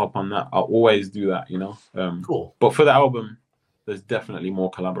I want to hop on that, I'll always do that, you know. Cool. But for the album, there's definitely more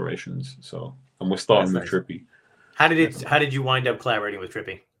collaborations. So, and we're starting with Trippie. How did you wind up collaborating with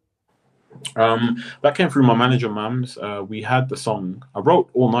Trippie? That came through my manager, Mams. We had the song. I wrote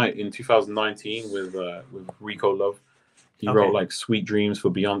All Night in 2019 with Rico Love. He wrote like Sweet Dreams for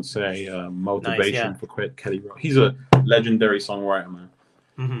Beyonce, Motivation for Kelly Rowe. He's a legendary songwriter,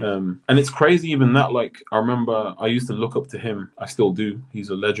 man. And it's crazy even that, like, I remember I used to look up to him. I still do. He's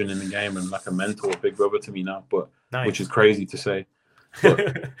a legend in the game and like a mentor, a big brother to me now, but which is crazy to say.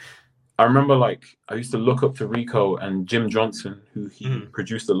 But I remember, like, I used to look up to Rico and Jim Johnson, who he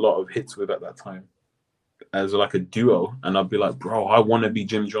produced a lot of hits with at that time, as like a duo. And I'd be like, bro, I want to be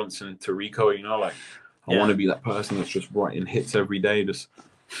Jim Johnson to Rico, you know, like, I want to be that person that's just writing hits every day. Just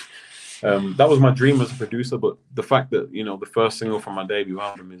that was my dream as a producer. But the fact that, you know, the first single from my debut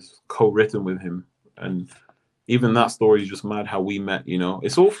album is co-written with him, and even that story is just mad how we met. You know,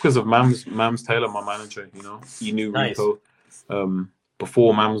 it's all because of Mams Taylor, my manager. You know, he knew Rico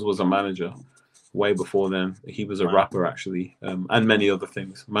before Mams was a manager. Way before then, he was a rapper actually, and many other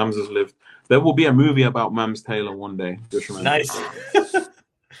things. Mams has lived. There will be a movie about Mams Taylor one day. Just remember. Nice.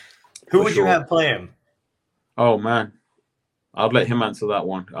 Who would you have play him? Oh man, I'd let him answer that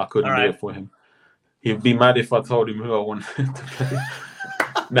one. I couldn't do it for him. He'd be mad if I told him who I wanted to play.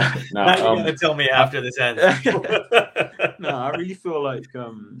 Now you're gonna tell me after this ends. No, I really feel like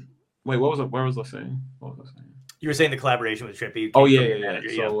wait, where was I saying? You were saying the collaboration with Trippie. Oh yeah.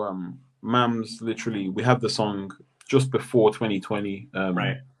 So Mams, literally, we had the song just before 2020,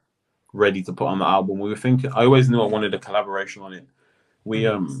 ready to put on the album. We were thinking, I always knew I wanted a collaboration on it.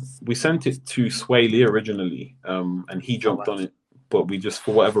 We sent it to Sway Lee originally, and he jumped on it, but we just,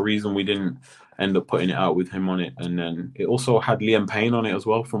 for whatever reason, we didn't end up putting it out with him on it. And then it also had Liam Payne on it as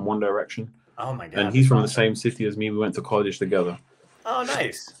well from One Direction. Oh my god! And he's from the same city as me. We went to college together. Oh,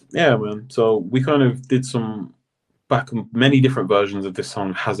 nice. Yeah, man. So we kind of did some many different versions of this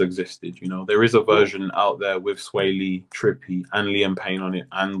song has existed. You know, there is a version out there with Sway Lee, Trippie, and Liam Payne on it,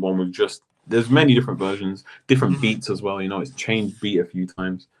 and one with just. There's many different versions, different beats as well. You know, it's changed beat a few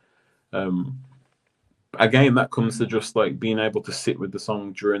times. Again, that comes to just like being able to sit with the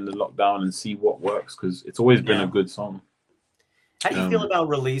song during the lockdown and see what works, because it's always been a good song. How do you feel about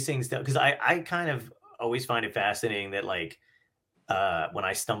releasing stuff? Because I kind of always find it fascinating that, like, when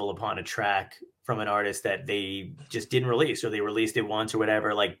I stumble upon a track from an artist that they just didn't release, or they released it once or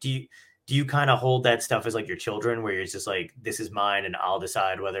whatever, like, do you kind of hold that stuff as like your children, where you're just like, this is mine and I'll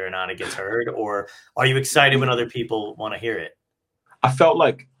decide whether or not it gets heard? Or are you excited when other people want to hear it? I felt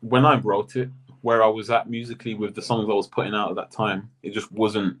like when I wrote it, where I was at musically with the songs I was putting out at that time, it just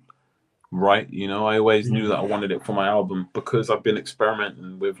wasn't right. You know, I always knew that I wanted it for my album, because I've been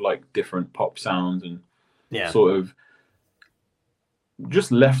experimenting with like different pop sounds and sort of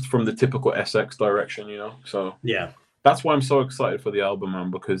just left from the typical SX direction, you know? So that's why I'm so excited for the album, man,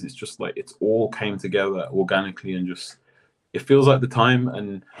 because it's just like, it's all came together organically and just it feels like the time,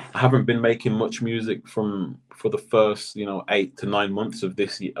 and I haven't been making much music for the first 8 to 9 months of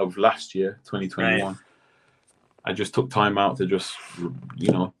last year 2021. Right. I just took time out to just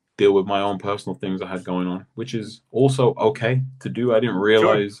deal with my own personal things I had going on, which is also okay to do. I didn't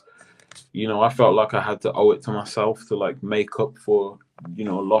realize, I felt like I had to owe it to myself to like make up for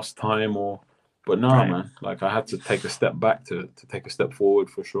lost time, but no, man, like I had to take a step back to take a step forward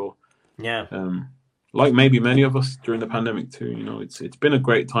for sure. Yeah. Like maybe many of us during the pandemic too, it's been a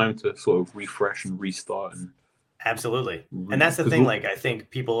great time to sort of refresh and restart. And absolutely. And that's the thing. Like, I think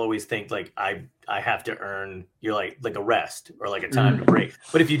people always think like I have to earn you're like a rest or like a time to break.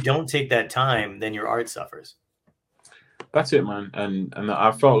 But if you don't take that time, then your art suffers. That's it, man. And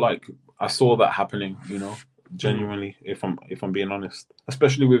I felt like I saw that happening, genuinely, if I'm being honest,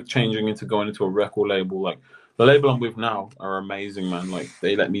 especially with changing into going into a record label. Like the label I'm with now are amazing, man. Like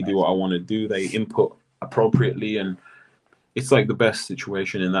they let me do what I want to do. They input appropriately, and it's like the best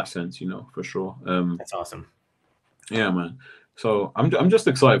situation in that sense, for sure. That's awesome. Yeah, man. So I'm just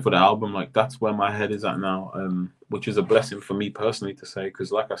excited for the album. Like that's where my head is at now, which is a blessing for me personally to say,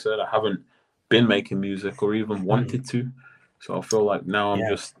 because like I said, I haven't been making music or even wanted to. So I feel like now I'm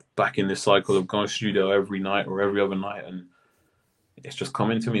just back in this cycle of going to studio every night or every other night, and it's just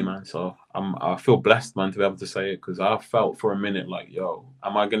coming to me, man. So I feel blessed, man, to be able to say it, because I felt for a minute like, yo,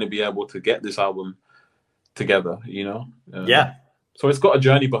 am I going to be able to get this album together? Yeah. So it's got a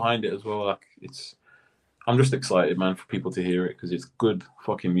journey behind it as well. Like I'm just excited, man, for people to hear it, because it's good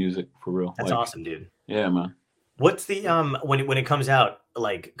fucking music for real. That's awesome, dude. Yeah, man. What's the when it comes out,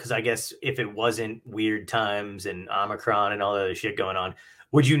 like, because I guess if it wasn't weird times and Omicron and all the other shit going on,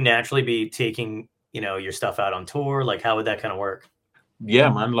 would you naturally be taking your stuff out on tour? Like, how would that kind of work? Yeah,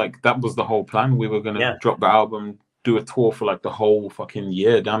 man. Like that was the whole plan. We were gonna drop the album, do a tour for like the whole fucking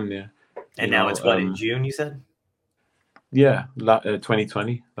year, damn near. And now it's what, in June? You said? Yeah,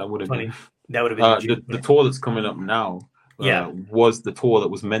 2020. That would have been. That would have been the tour that's coming up now. Was the tour that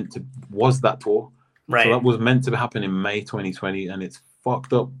was that tour. Right. So that was meant to happen in May 2020, and it's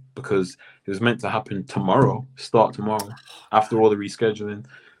fucked up because it was meant to happen start tomorrow, after all the rescheduling.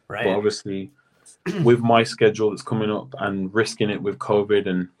 Right. But obviously, with my schedule that's coming up and risking it with COVID,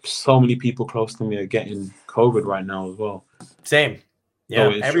 and so many people close to me are getting COVID right now as well. Same.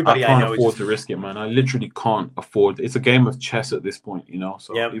 Yeah, so everybody I can't I know afford to risk it, man. I literally can't afford. It's a game of chess at this point,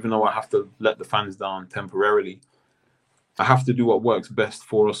 So even though I have to let the fans down temporarily, I have to do what works best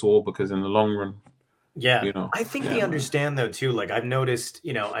for us all, because in the long run. Yeah, I think they understand though too. Like I've noticed,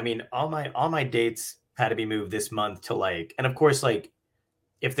 I mean, all my dates had to be moved this month to like, and of course, like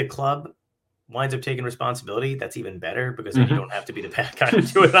if the club winds up taking responsibility, that's even better, because then you don't have to be the bad guy to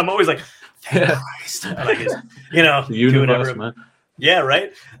do it. I'm always like, thank Christ, and I just, the universe, man. Yeah,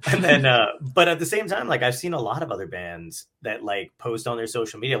 right. And then, but at the same time, like I've seen a lot of other bands that like post on their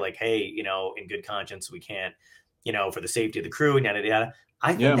social media, like, hey, in good conscience, we can't, for the safety of the crew, and yada yada.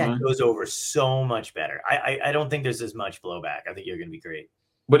 I think that goes over so much better. I don't think there's as much blowback. I think you're going to be great.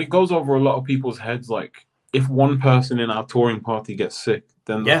 But it goes over a lot of people's heads. Like, if one person in our touring party gets sick,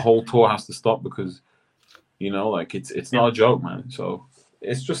 then the whole tour has to stop, because, like it's not a joke, man. So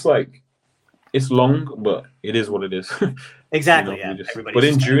it's just like, it's long, but it is what it is. Exactly. But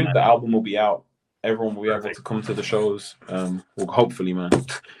in June, the album will be out. Everyone will be able to come to the shows. Well, hopefully, man.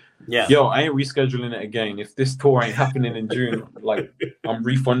 Yeah. Yo, I ain't rescheduling it again. If this tour ain't happening in June, like I'm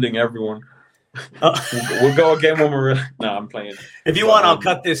refunding everyone. We'll go again when we're. No, I'm playing. If you want, I'll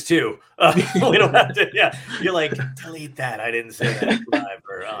cut this too. We don't have to. Yeah, you're like, delete that. I didn't say that live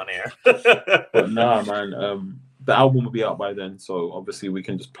or on air. But nah, man. The album will be out by then, so obviously we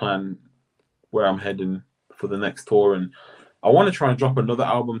can just plan where I'm heading for the next tour, and I want to try and drop another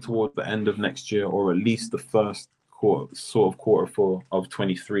album towards the end of next year, or at least the first quarter four of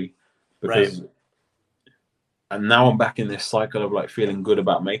 23, because and now I'm back in this cycle of like feeling good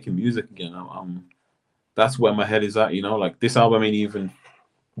about making music again. That's where my head is at, like this album ain't even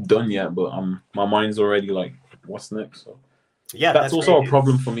done yet, but my mind's already like, what's next? So yeah, that's also a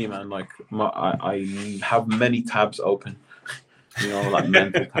problem for me, man. Like I have many tabs open, like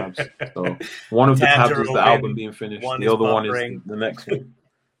mental tabs. So one of the tabs is the album being finished, the other one is the next one.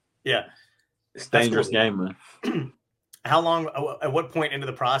 Yeah. It's a dangerous game, man. How long, at what point into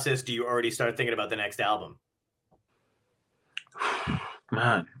the process do you already start thinking about the next album?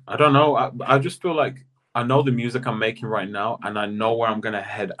 Man, I don't know. I just feel like I know the music I'm making right now, and I know where I'm going to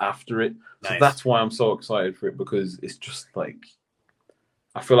head after it. Nice. So that's why I'm so excited for it, because it's just like,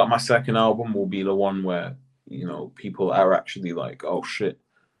 I feel like my second album will be the one where, people are actually like, oh shit.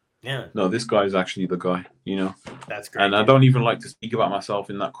 Yeah. No, this guy is actually the guy, That's great. And I don't even like to speak about myself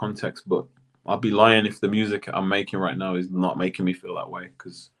in that context, but I'll be lying if the music I'm making right now is not making me feel that way,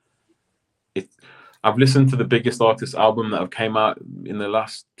 because I've listened to the biggest artist album that have came out in the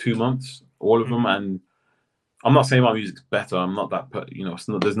last 2 months, all of them, and I'm not saying my music's better. I'm not that,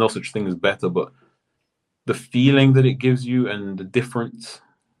 there's no such thing as better, but the feeling that it gives you and the difference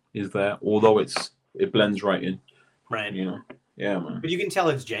is there, although it blends right in. Right. Yeah, man. But you can tell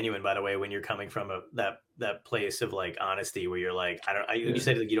it's genuine, by the way, when you're coming from that place of like honesty, where you're like, you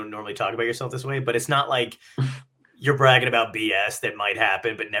said like you don't normally talk about yourself this way, but it's not like you're bragging about BS that might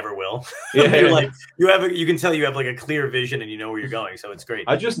happen but never will. Yeah. You're like, you can tell you have like a clear vision and you know where you're going, so it's great.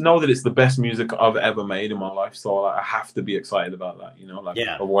 I just know that it's the best music I've ever made in my life, so like, I have to be excited about that,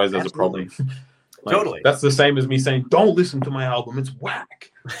 otherwise there's a problem. Totally. That's the same as me saying, don't listen to my album, it's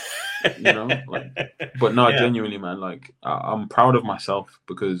whack. But no, genuinely, man, like I'm proud of myself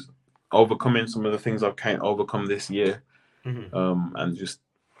because overcoming some of the things I've can't overcome this year, and just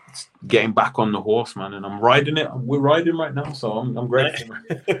getting back on the horse, man, and I'm riding it. We're riding right now, so I'm grateful.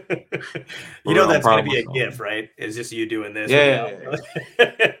 That's gonna be a gift, right? It's just you doing this. Yeah.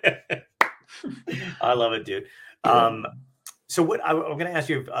 I love it, dude. So I'm going to ask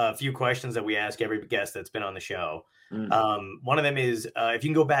you a few questions that we ask every guest that's been on the show. One of them is, if you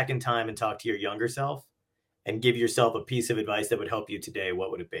can go back in time and talk to your younger self and give yourself a piece of advice that would help you today,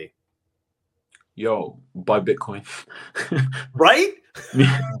 what would it be? Yo, buy Bitcoin. Right?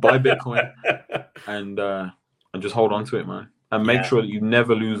 Buy Bitcoin and just hold on to it, man. And make sure that you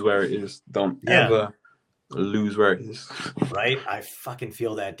never lose where it is. Don't ever lose where it is. Right? I fucking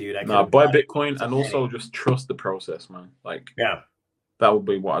feel that, dude. Buy Bitcoin and also just trust the process, man. Like, that would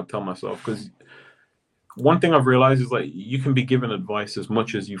be what I'd tell myself. Because one thing I've realized is like you can be given advice as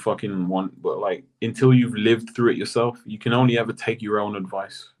much as you fucking want, but like until you've lived through it yourself, you can only ever take your own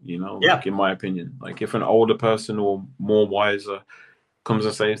advice, like in my opinion. Like if an older person or more wiser comes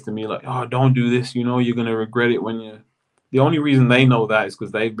and says to me like, oh, don't do this, you're gonna regret it when the only reason they know that is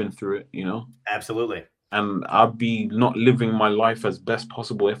because they've been through it, Absolutely. And I'd be not living my life as best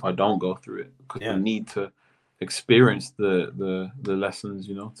possible if I don't go through it, because I need to experience the lessons,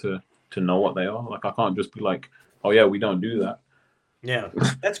 to know what they are. Like I can't just be like, oh yeah, we don't do that. Yeah,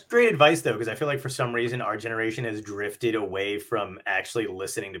 that's great advice though, because I feel like for some reason our generation has drifted away from actually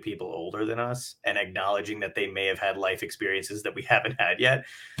listening to people older than us and acknowledging that they may have had life experiences that we haven't had yet.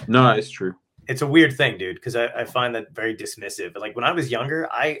 No, it's true. It's a weird thing, dude, because I find that very dismissive. Like when I was younger,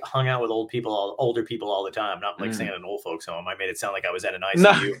 I hung out with older people all the time. Not like staying at an old folks home. I made it sound like I was at an ICU.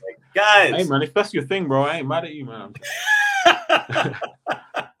 No. Like, guys, hey man, if that's your thing, bro, I ain't mad at you, man.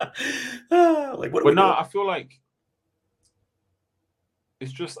 I feel like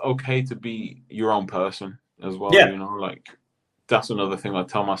it's just okay to be your own person as well. Like that's another thing I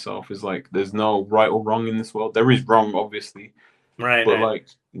tell myself is like there's no right or wrong in this world. There is wrong, obviously, right? But like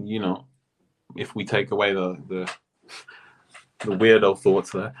if we take away the weirdo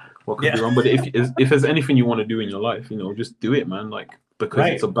thoughts there, what could be wrong? But if there's anything you want to do in your life, just do it, man. Like because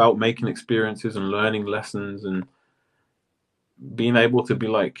it's about making experiences and learning lessons and being able to be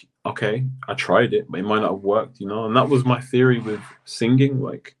like, okay, I tried it, but it might not have worked, And that was my theory with singing.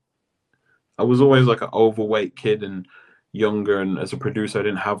 Like I was always like an overweight kid and younger, and as a producer, I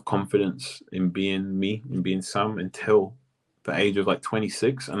didn't have confidence in being me and being Sam until the age of like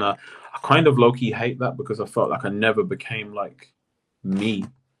 26, and I kind of low-key hate that because I felt like I never became like me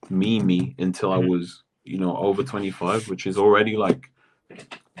until I was over 25, which is already like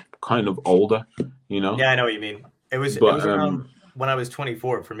kind of older, Yeah, I know what you mean. It was around when I was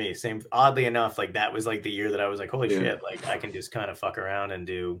 24 for me. Same, oddly enough, like that was like the year that I was like, holy shit, like I can just kind of fuck around and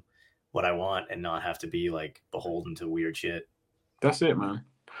do what I want and not have to be like beholden to weird shit. That's it, man.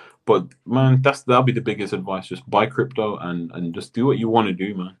 But man, that'll be the biggest advice. Just buy crypto and just do what you want to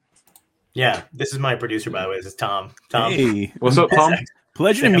do, man. Yeah, this is my producer, by the way. This is Tom. Tom, hey, what's up, Tom?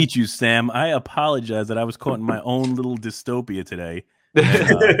 Pleasure to meet you, Sam. I apologize that I was caught in my own little dystopia today. And,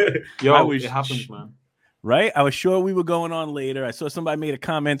 it happens, man. Right? I was sure we were going on later. I saw somebody made a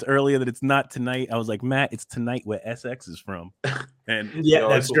comment earlier that it's not tonight. I was like, Matt, it's tonight where SX is from. And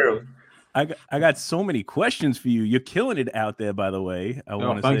that's true. I got so many questions for you. You're killing it out there, by the way. I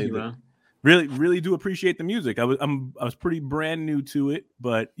want to say you, man. Really, really do appreciate the music. I was pretty brand new to it,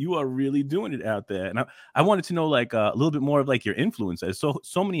 but you are really doing it out there. And I wanted to know like a little bit more of like your influences.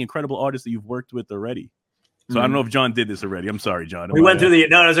 So many incredible artists that you've worked with already. So I don't know if John did this already. I'm sorry, John. We went through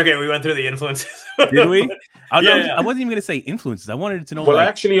it's okay. We went through the influences. Did we? I wasn't even going to say influences. I wanted to know. Well, I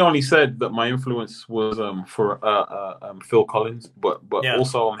actually only said that my influence was for Phil Collins, but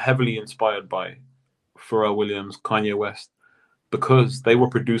also I'm heavily inspired by Pharrell Williams, Kanye West, because they were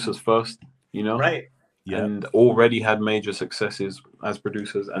producers first, Right. And already had major successes as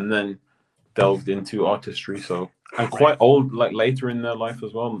producers, and then delved into artistry. So I'm quite old, like later in their life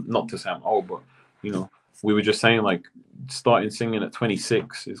as well. Not to say I'm old, but you know, we were just saying like starting singing at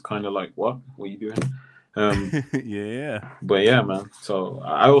 26 is kind of like what are you doing? Yeah. But yeah, man. So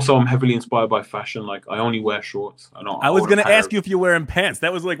I also am heavily inspired by fashion. Like I only wear shorts. I was gonna ask you if you're wearing pants.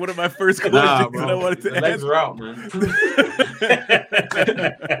 That was like one of my first questions that I wanted to ask. Legs are out, man.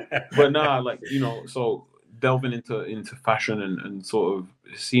 But nah, like you know, so delving into fashion and sort of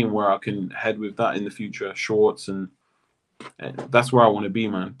seeing where I can head with that in the future, shorts and that's where I want to be,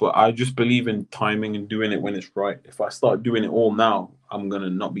 man. But I just believe in timing and doing it when it's right. If I start doing it all now, I'm gonna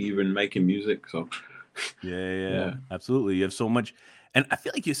not be even making music. So yeah, absolutely. You have so much, and I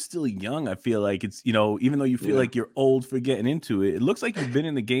feel like you're still young. I feel like it's, you know, even though you feel like you're old for getting into it, it looks like you've been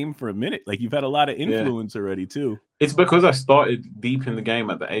in the game for a minute. Like you've had a lot of influence already too. It's because I started deep in the game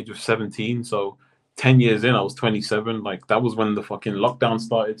at the age of 17. So 10 years in, I was 27. Like that was when the fucking lockdown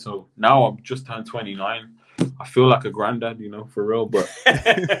started. So now I've just turned 29. I feel like a granddad, you know, for real. But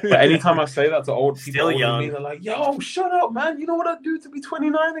anytime I say that to old people, older than me, they're like, "Yo, shut up, man! You know what I'd do to be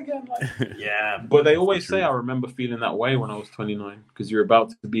 29 again?" Like, yeah. But they always say I remember feeling that way when I was 29 because you're about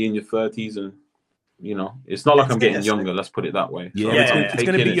to be in your 30s, and you know, it's not like I'm getting younger. Let's put it that way. So it's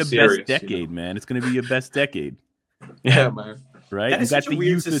going to be your best decade, man. It's going to be your best decade. Yeah, man. Right? That is such a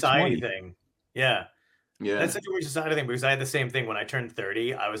weird society thing. Yeah. Yeah, that's such a weird society thing because I had the same thing when I turned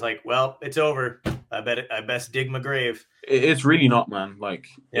 30. I was like, well, it's over. I best dig my grave. It's really not, man. Like,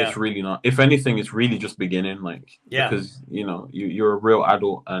 it's really not. If anything, it's really just beginning. Like, because you know you're a real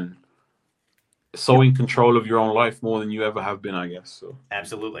adult and so in control of your own life more than you ever have been, I guess. So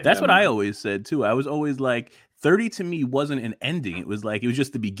absolutely, that's what I always said too. I was always like, 30 to me wasn't an ending. It was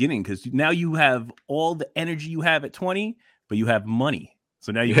just the beginning because now you have all the energy you have at 20, but you have money.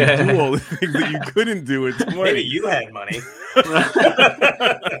 So now you can do all the things that you couldn't do at 20. Maybe you had money.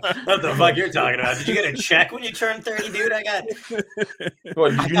 What the fuck you're talking about? Did you get a check when you turned 30, dude? I got.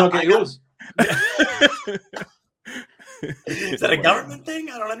 What, did you not get yours? Is that a government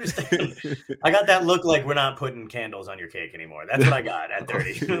thing? I don't understand. I got that look like we're not putting candles on your cake anymore. That's what I got at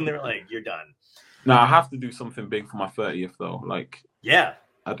 30. And they were like, you're done. No, I have to do something big for my 30th, though. Like, yeah.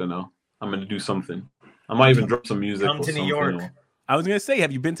 I don't know. I'm going to do something. I might even drop some music. Come to New York. I was gonna say,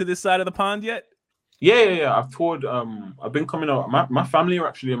 have you been to this side of the pond yet? Yeah. I've toured. I've been coming out. My family are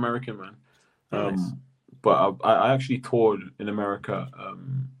actually American, man. Nice. But I actually toured in America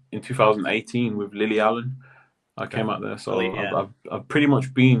in 2018 with Lily Allen. I came out there, so I've pretty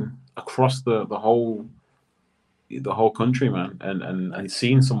much been across the whole country, man, and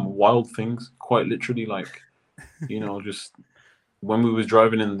seen some wild things. Quite literally, like you know, just when we was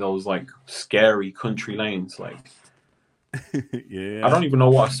driving in those like scary country lanes, like. Yeah, I don't even know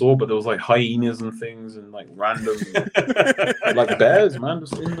what I saw, but there was like hyenas and things and like random like bears, man,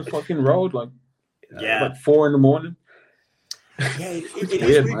 just in the fucking road, like like 4 a.m. Yeah, it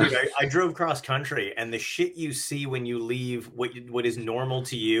is weird. I drove cross country, and the shit you see when you leave what is normal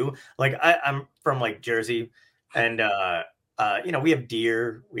to you. Like I'm from like Jersey, and you know, we have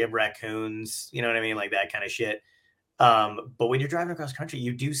deer, we have raccoons, you know what I mean, like that kind of shit. But when you're driving across country,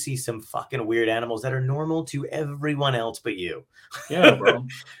 you do see some fucking weird animals that are normal to everyone else but you. Yeah, bro.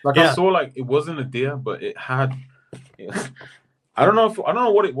 Like I saw, like it wasn't a deer, but it had. I don't know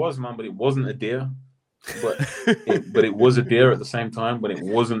what it was, man, but it wasn't a deer. But it was a deer at the same time, but it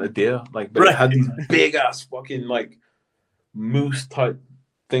wasn't a deer. Like, but it had these big ass fucking like moose type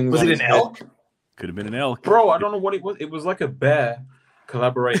things. Was it an elk? Could have been an elk, bro. I don't know what it was. It was like a bear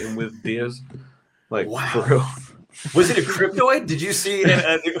collaborating with deers. Like, for real. Was it a cryptoid? Did you see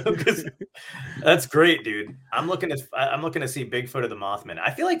it? That's great, dude. I'm looking to see Bigfoot or the Mothman.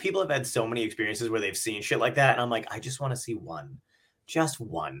 I feel like people have had so many experiences where they've seen shit like that, and I'm like, I just want to see one, just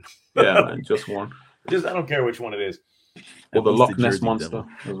one. Yeah, man, just one. I don't care which one it is. Or the Loch Ness monster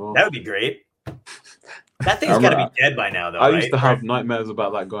as well. That would be great. That thing's got to be dead by now, though. I used to have nightmares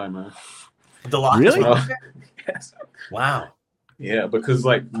about that guy, man. The Loch Ness monster? Yes. Wow. Yeah, because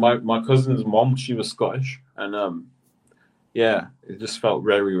like my cousin's mom, she was Scottish, and yeah, it just felt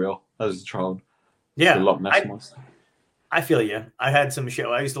very real as a child. Yeah, the Loch Ness monster. I feel you. I had some shit.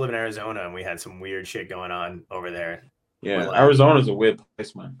 I used to live in Arizona, and we had some weird shit going on over there. Yeah, Arizona's a weird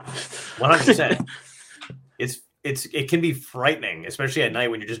place, man. 100%. It can be frightening, especially at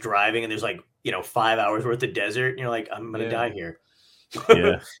night when you're just driving and there's like 5 hours worth of desert, and you're like, I'm gonna die here.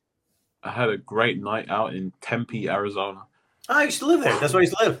 Yeah. I had a great night out in Tempe, Arizona. I used to live there. That's where I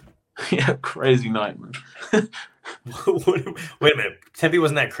used to live. Yeah, crazy night, man. Wait a minute. Tempe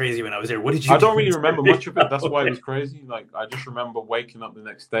wasn't that crazy when I was there. What did you? I don't really remember much of it. That's why it was crazy. Like, I just remember waking up the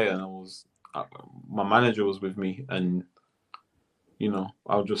next day and my manager was with me, and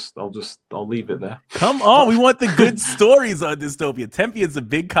I'll leave it there. Come on, we want the good stories on Dystopia. Tempe is a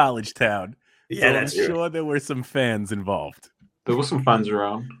big college town. Yeah, so that's I'm true. sure there were some fans involved. There were some fans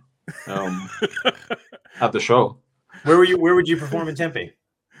around at the show. Where would you perform in Tempe?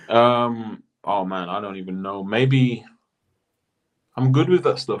 Oh man, I don't even know. Maybe I'm good with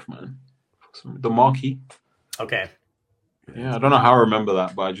that stuff, man. The Marquee. Okay. Yeah, I don't know how I remember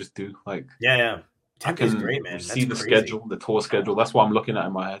that, but I just do. Like, yeah. Tempe is great, man. See the schedule, the tour schedule. That's what I'm looking at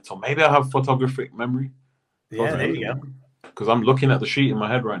in my head. So maybe I have photographic memory. Yeah, there you go. Because I'm looking at the sheet in my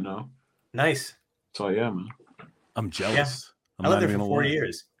head right now. Nice. So yeah, man. I'm jealous. Yeah. I lived there for 4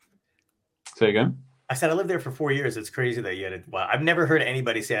 years. Say again? I said I lived there for 4 years. It's crazy that you had wow. I've never heard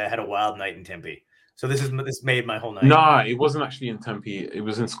anybody say I had a wild night in Tempe. So this made my whole night. Nah, it wasn't actually in Tempe. It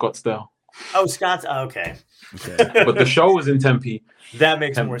was in Scottsdale. Oh, Scott's. Oh, okay. But the show was in Tempe. That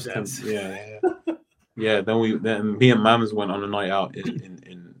makes more sense. Yeah. Then me and Mams went on a night out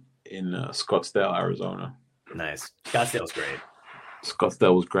in Scottsdale, Arizona. Nice. Scottsdale's great.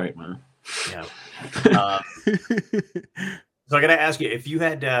 Scottsdale was great, man. Yeah. So I gotta ask you, if you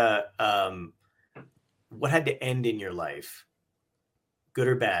had what had to end in your life, good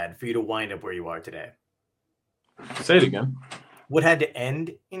or bad, for you to wind up where you are today? Say it again. What had to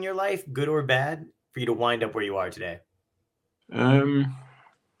end in your life, good or bad, for you to wind up where you are today?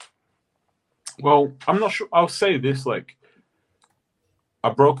 Well, I'm not sure. I'll say this, like, I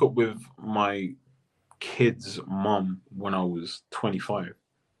broke up with my kid's mom when I was 25.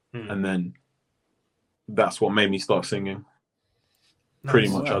 And then that's what made me start singing. Nice. Pretty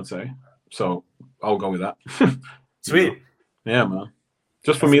much, I'd say. So I'll go with that. Sweet. Yeah, man.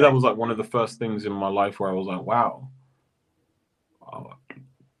 Just for me, that was like one of the first things in my life where I was like, wow.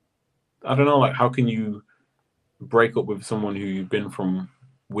 I don't know, like, how can you break up with someone who you've been from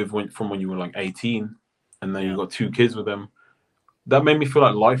when you were like 18 and then you got 2 kids with them? That made me feel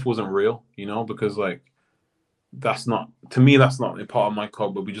like life wasn't real, because like that's not a part of my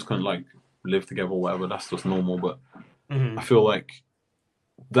code, but we just couldn't like live together or whatever. That's just normal. But I feel like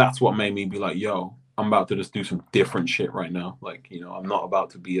that's what made me be like, yo, I'm about to just do some different shit right now. Like, I'm not about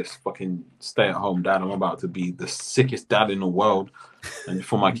to be a fucking stay-at-home dad. I'm about to be the sickest dad in the world, and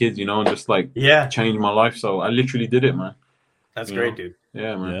for my kids, and just like change my life. So I literally did it, man. That's great, dude.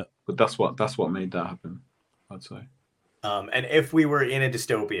 Yeah, man. Yeah. But that's what made that happen, I'd say. And if we were in a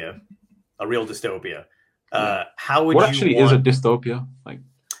dystopia, a real dystopia, how would what actually is a dystopia? Like,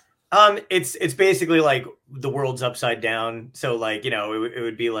 it's basically like the world's upside down. So like, it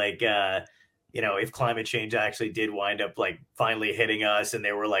would be like, if climate change actually did wind up like finally hitting us, and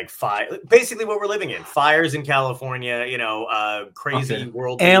there were like basically what we're living in, fires in California, crazy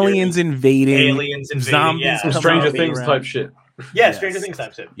world, aliens invading, zombies, Stranger Things type shit. Yeah, Stranger Things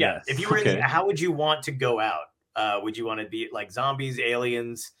type shit. Yeah. If you were in, how would you want to go out? Would you want to be like zombies,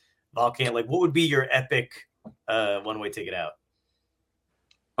 aliens, volcano? Like, what would be your epic one-way ticket out?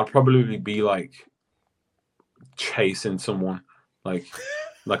 I'd probably be like chasing someone, like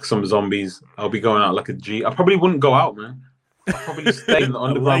some zombies. I'll be going out like a G. I probably wouldn't go out, man. I'd probably stay in the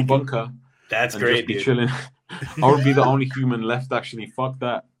underground bunker. That's great, just be chilling. I would be the only human left, actually. Fuck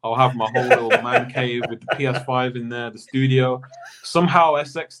that. I'll have my whole little man cave with the PS5 in there, the studio. Somehow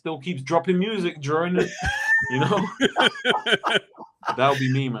SX still keeps dropping music during it, That'll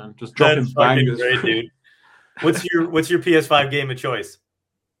be me, man. Just dropping bangers. Great, dude. What's your PS5 game of choice?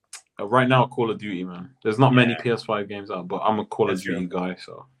 Right now, Call of Duty, man. There's not many PS5 games out, but I'm a Call of Duty guy,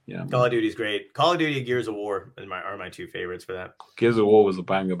 so yeah. Call of Duty's great. Call of Duty and Gears of War are my 2 favorites for that. Gears of War was a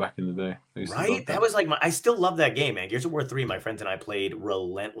banger back in the day. Right? That was like I still love that game, man. Gears of War 3, my friends and I played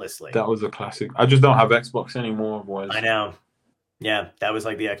relentlessly. That was a classic. I just don't have Xbox anymore. Otherwise. I know. Yeah, that was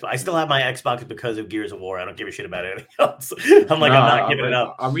like the Xbox. I still have my Xbox because of Gears of War. I don't give a shit about anything else. I'm not giving it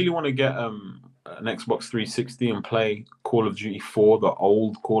up. I really want to get an Xbox 360 and play Call of Duty 4, the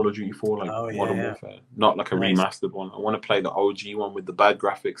old Call of Duty 4, like Modern Warfare, not like a remastered one. I want to play the OG one with the bad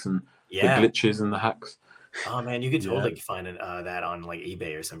graphics and the glitches and the hacks. Oh man, you could totally find that on like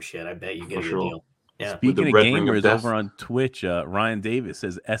eBay or some shit. I bet you get a good deal. Yeah. Speaking of gamers, over on Twitch, Ryan Davis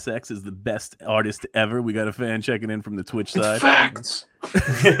says SX is the best artist ever. We got a fan checking in from the Twitch side. Facts.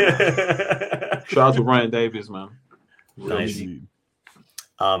 Shout out to Ryan Davis, man. Nice.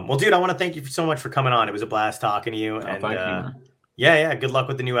 Well, dude, I want to thank you so much for coming on. It was a blast talking to you. Thank you, man. Yeah. Good luck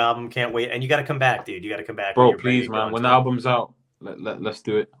with the new album. Can't wait. And you got to come back, dude. You got to come back. Bro, please, man. When the album's out, let's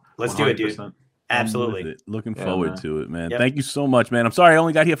do it. Let's 100%. Do it, dude. Absolutely. Looking forward to it, man. Yep. Thank you so much, man. I'm sorry I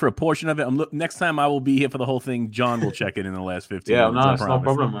only got here for a portion of it. Next time I will be here for the whole thing. John will check in the last 15 minutes. Yeah, it's no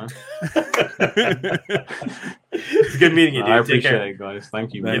problem, man. It's good meeting you, dude. I appreciate it, guys.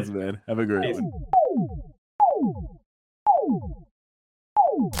 Thank you, man. Thanks, man. Have a great one.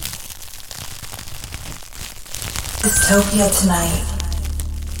 Dystopia Tonight.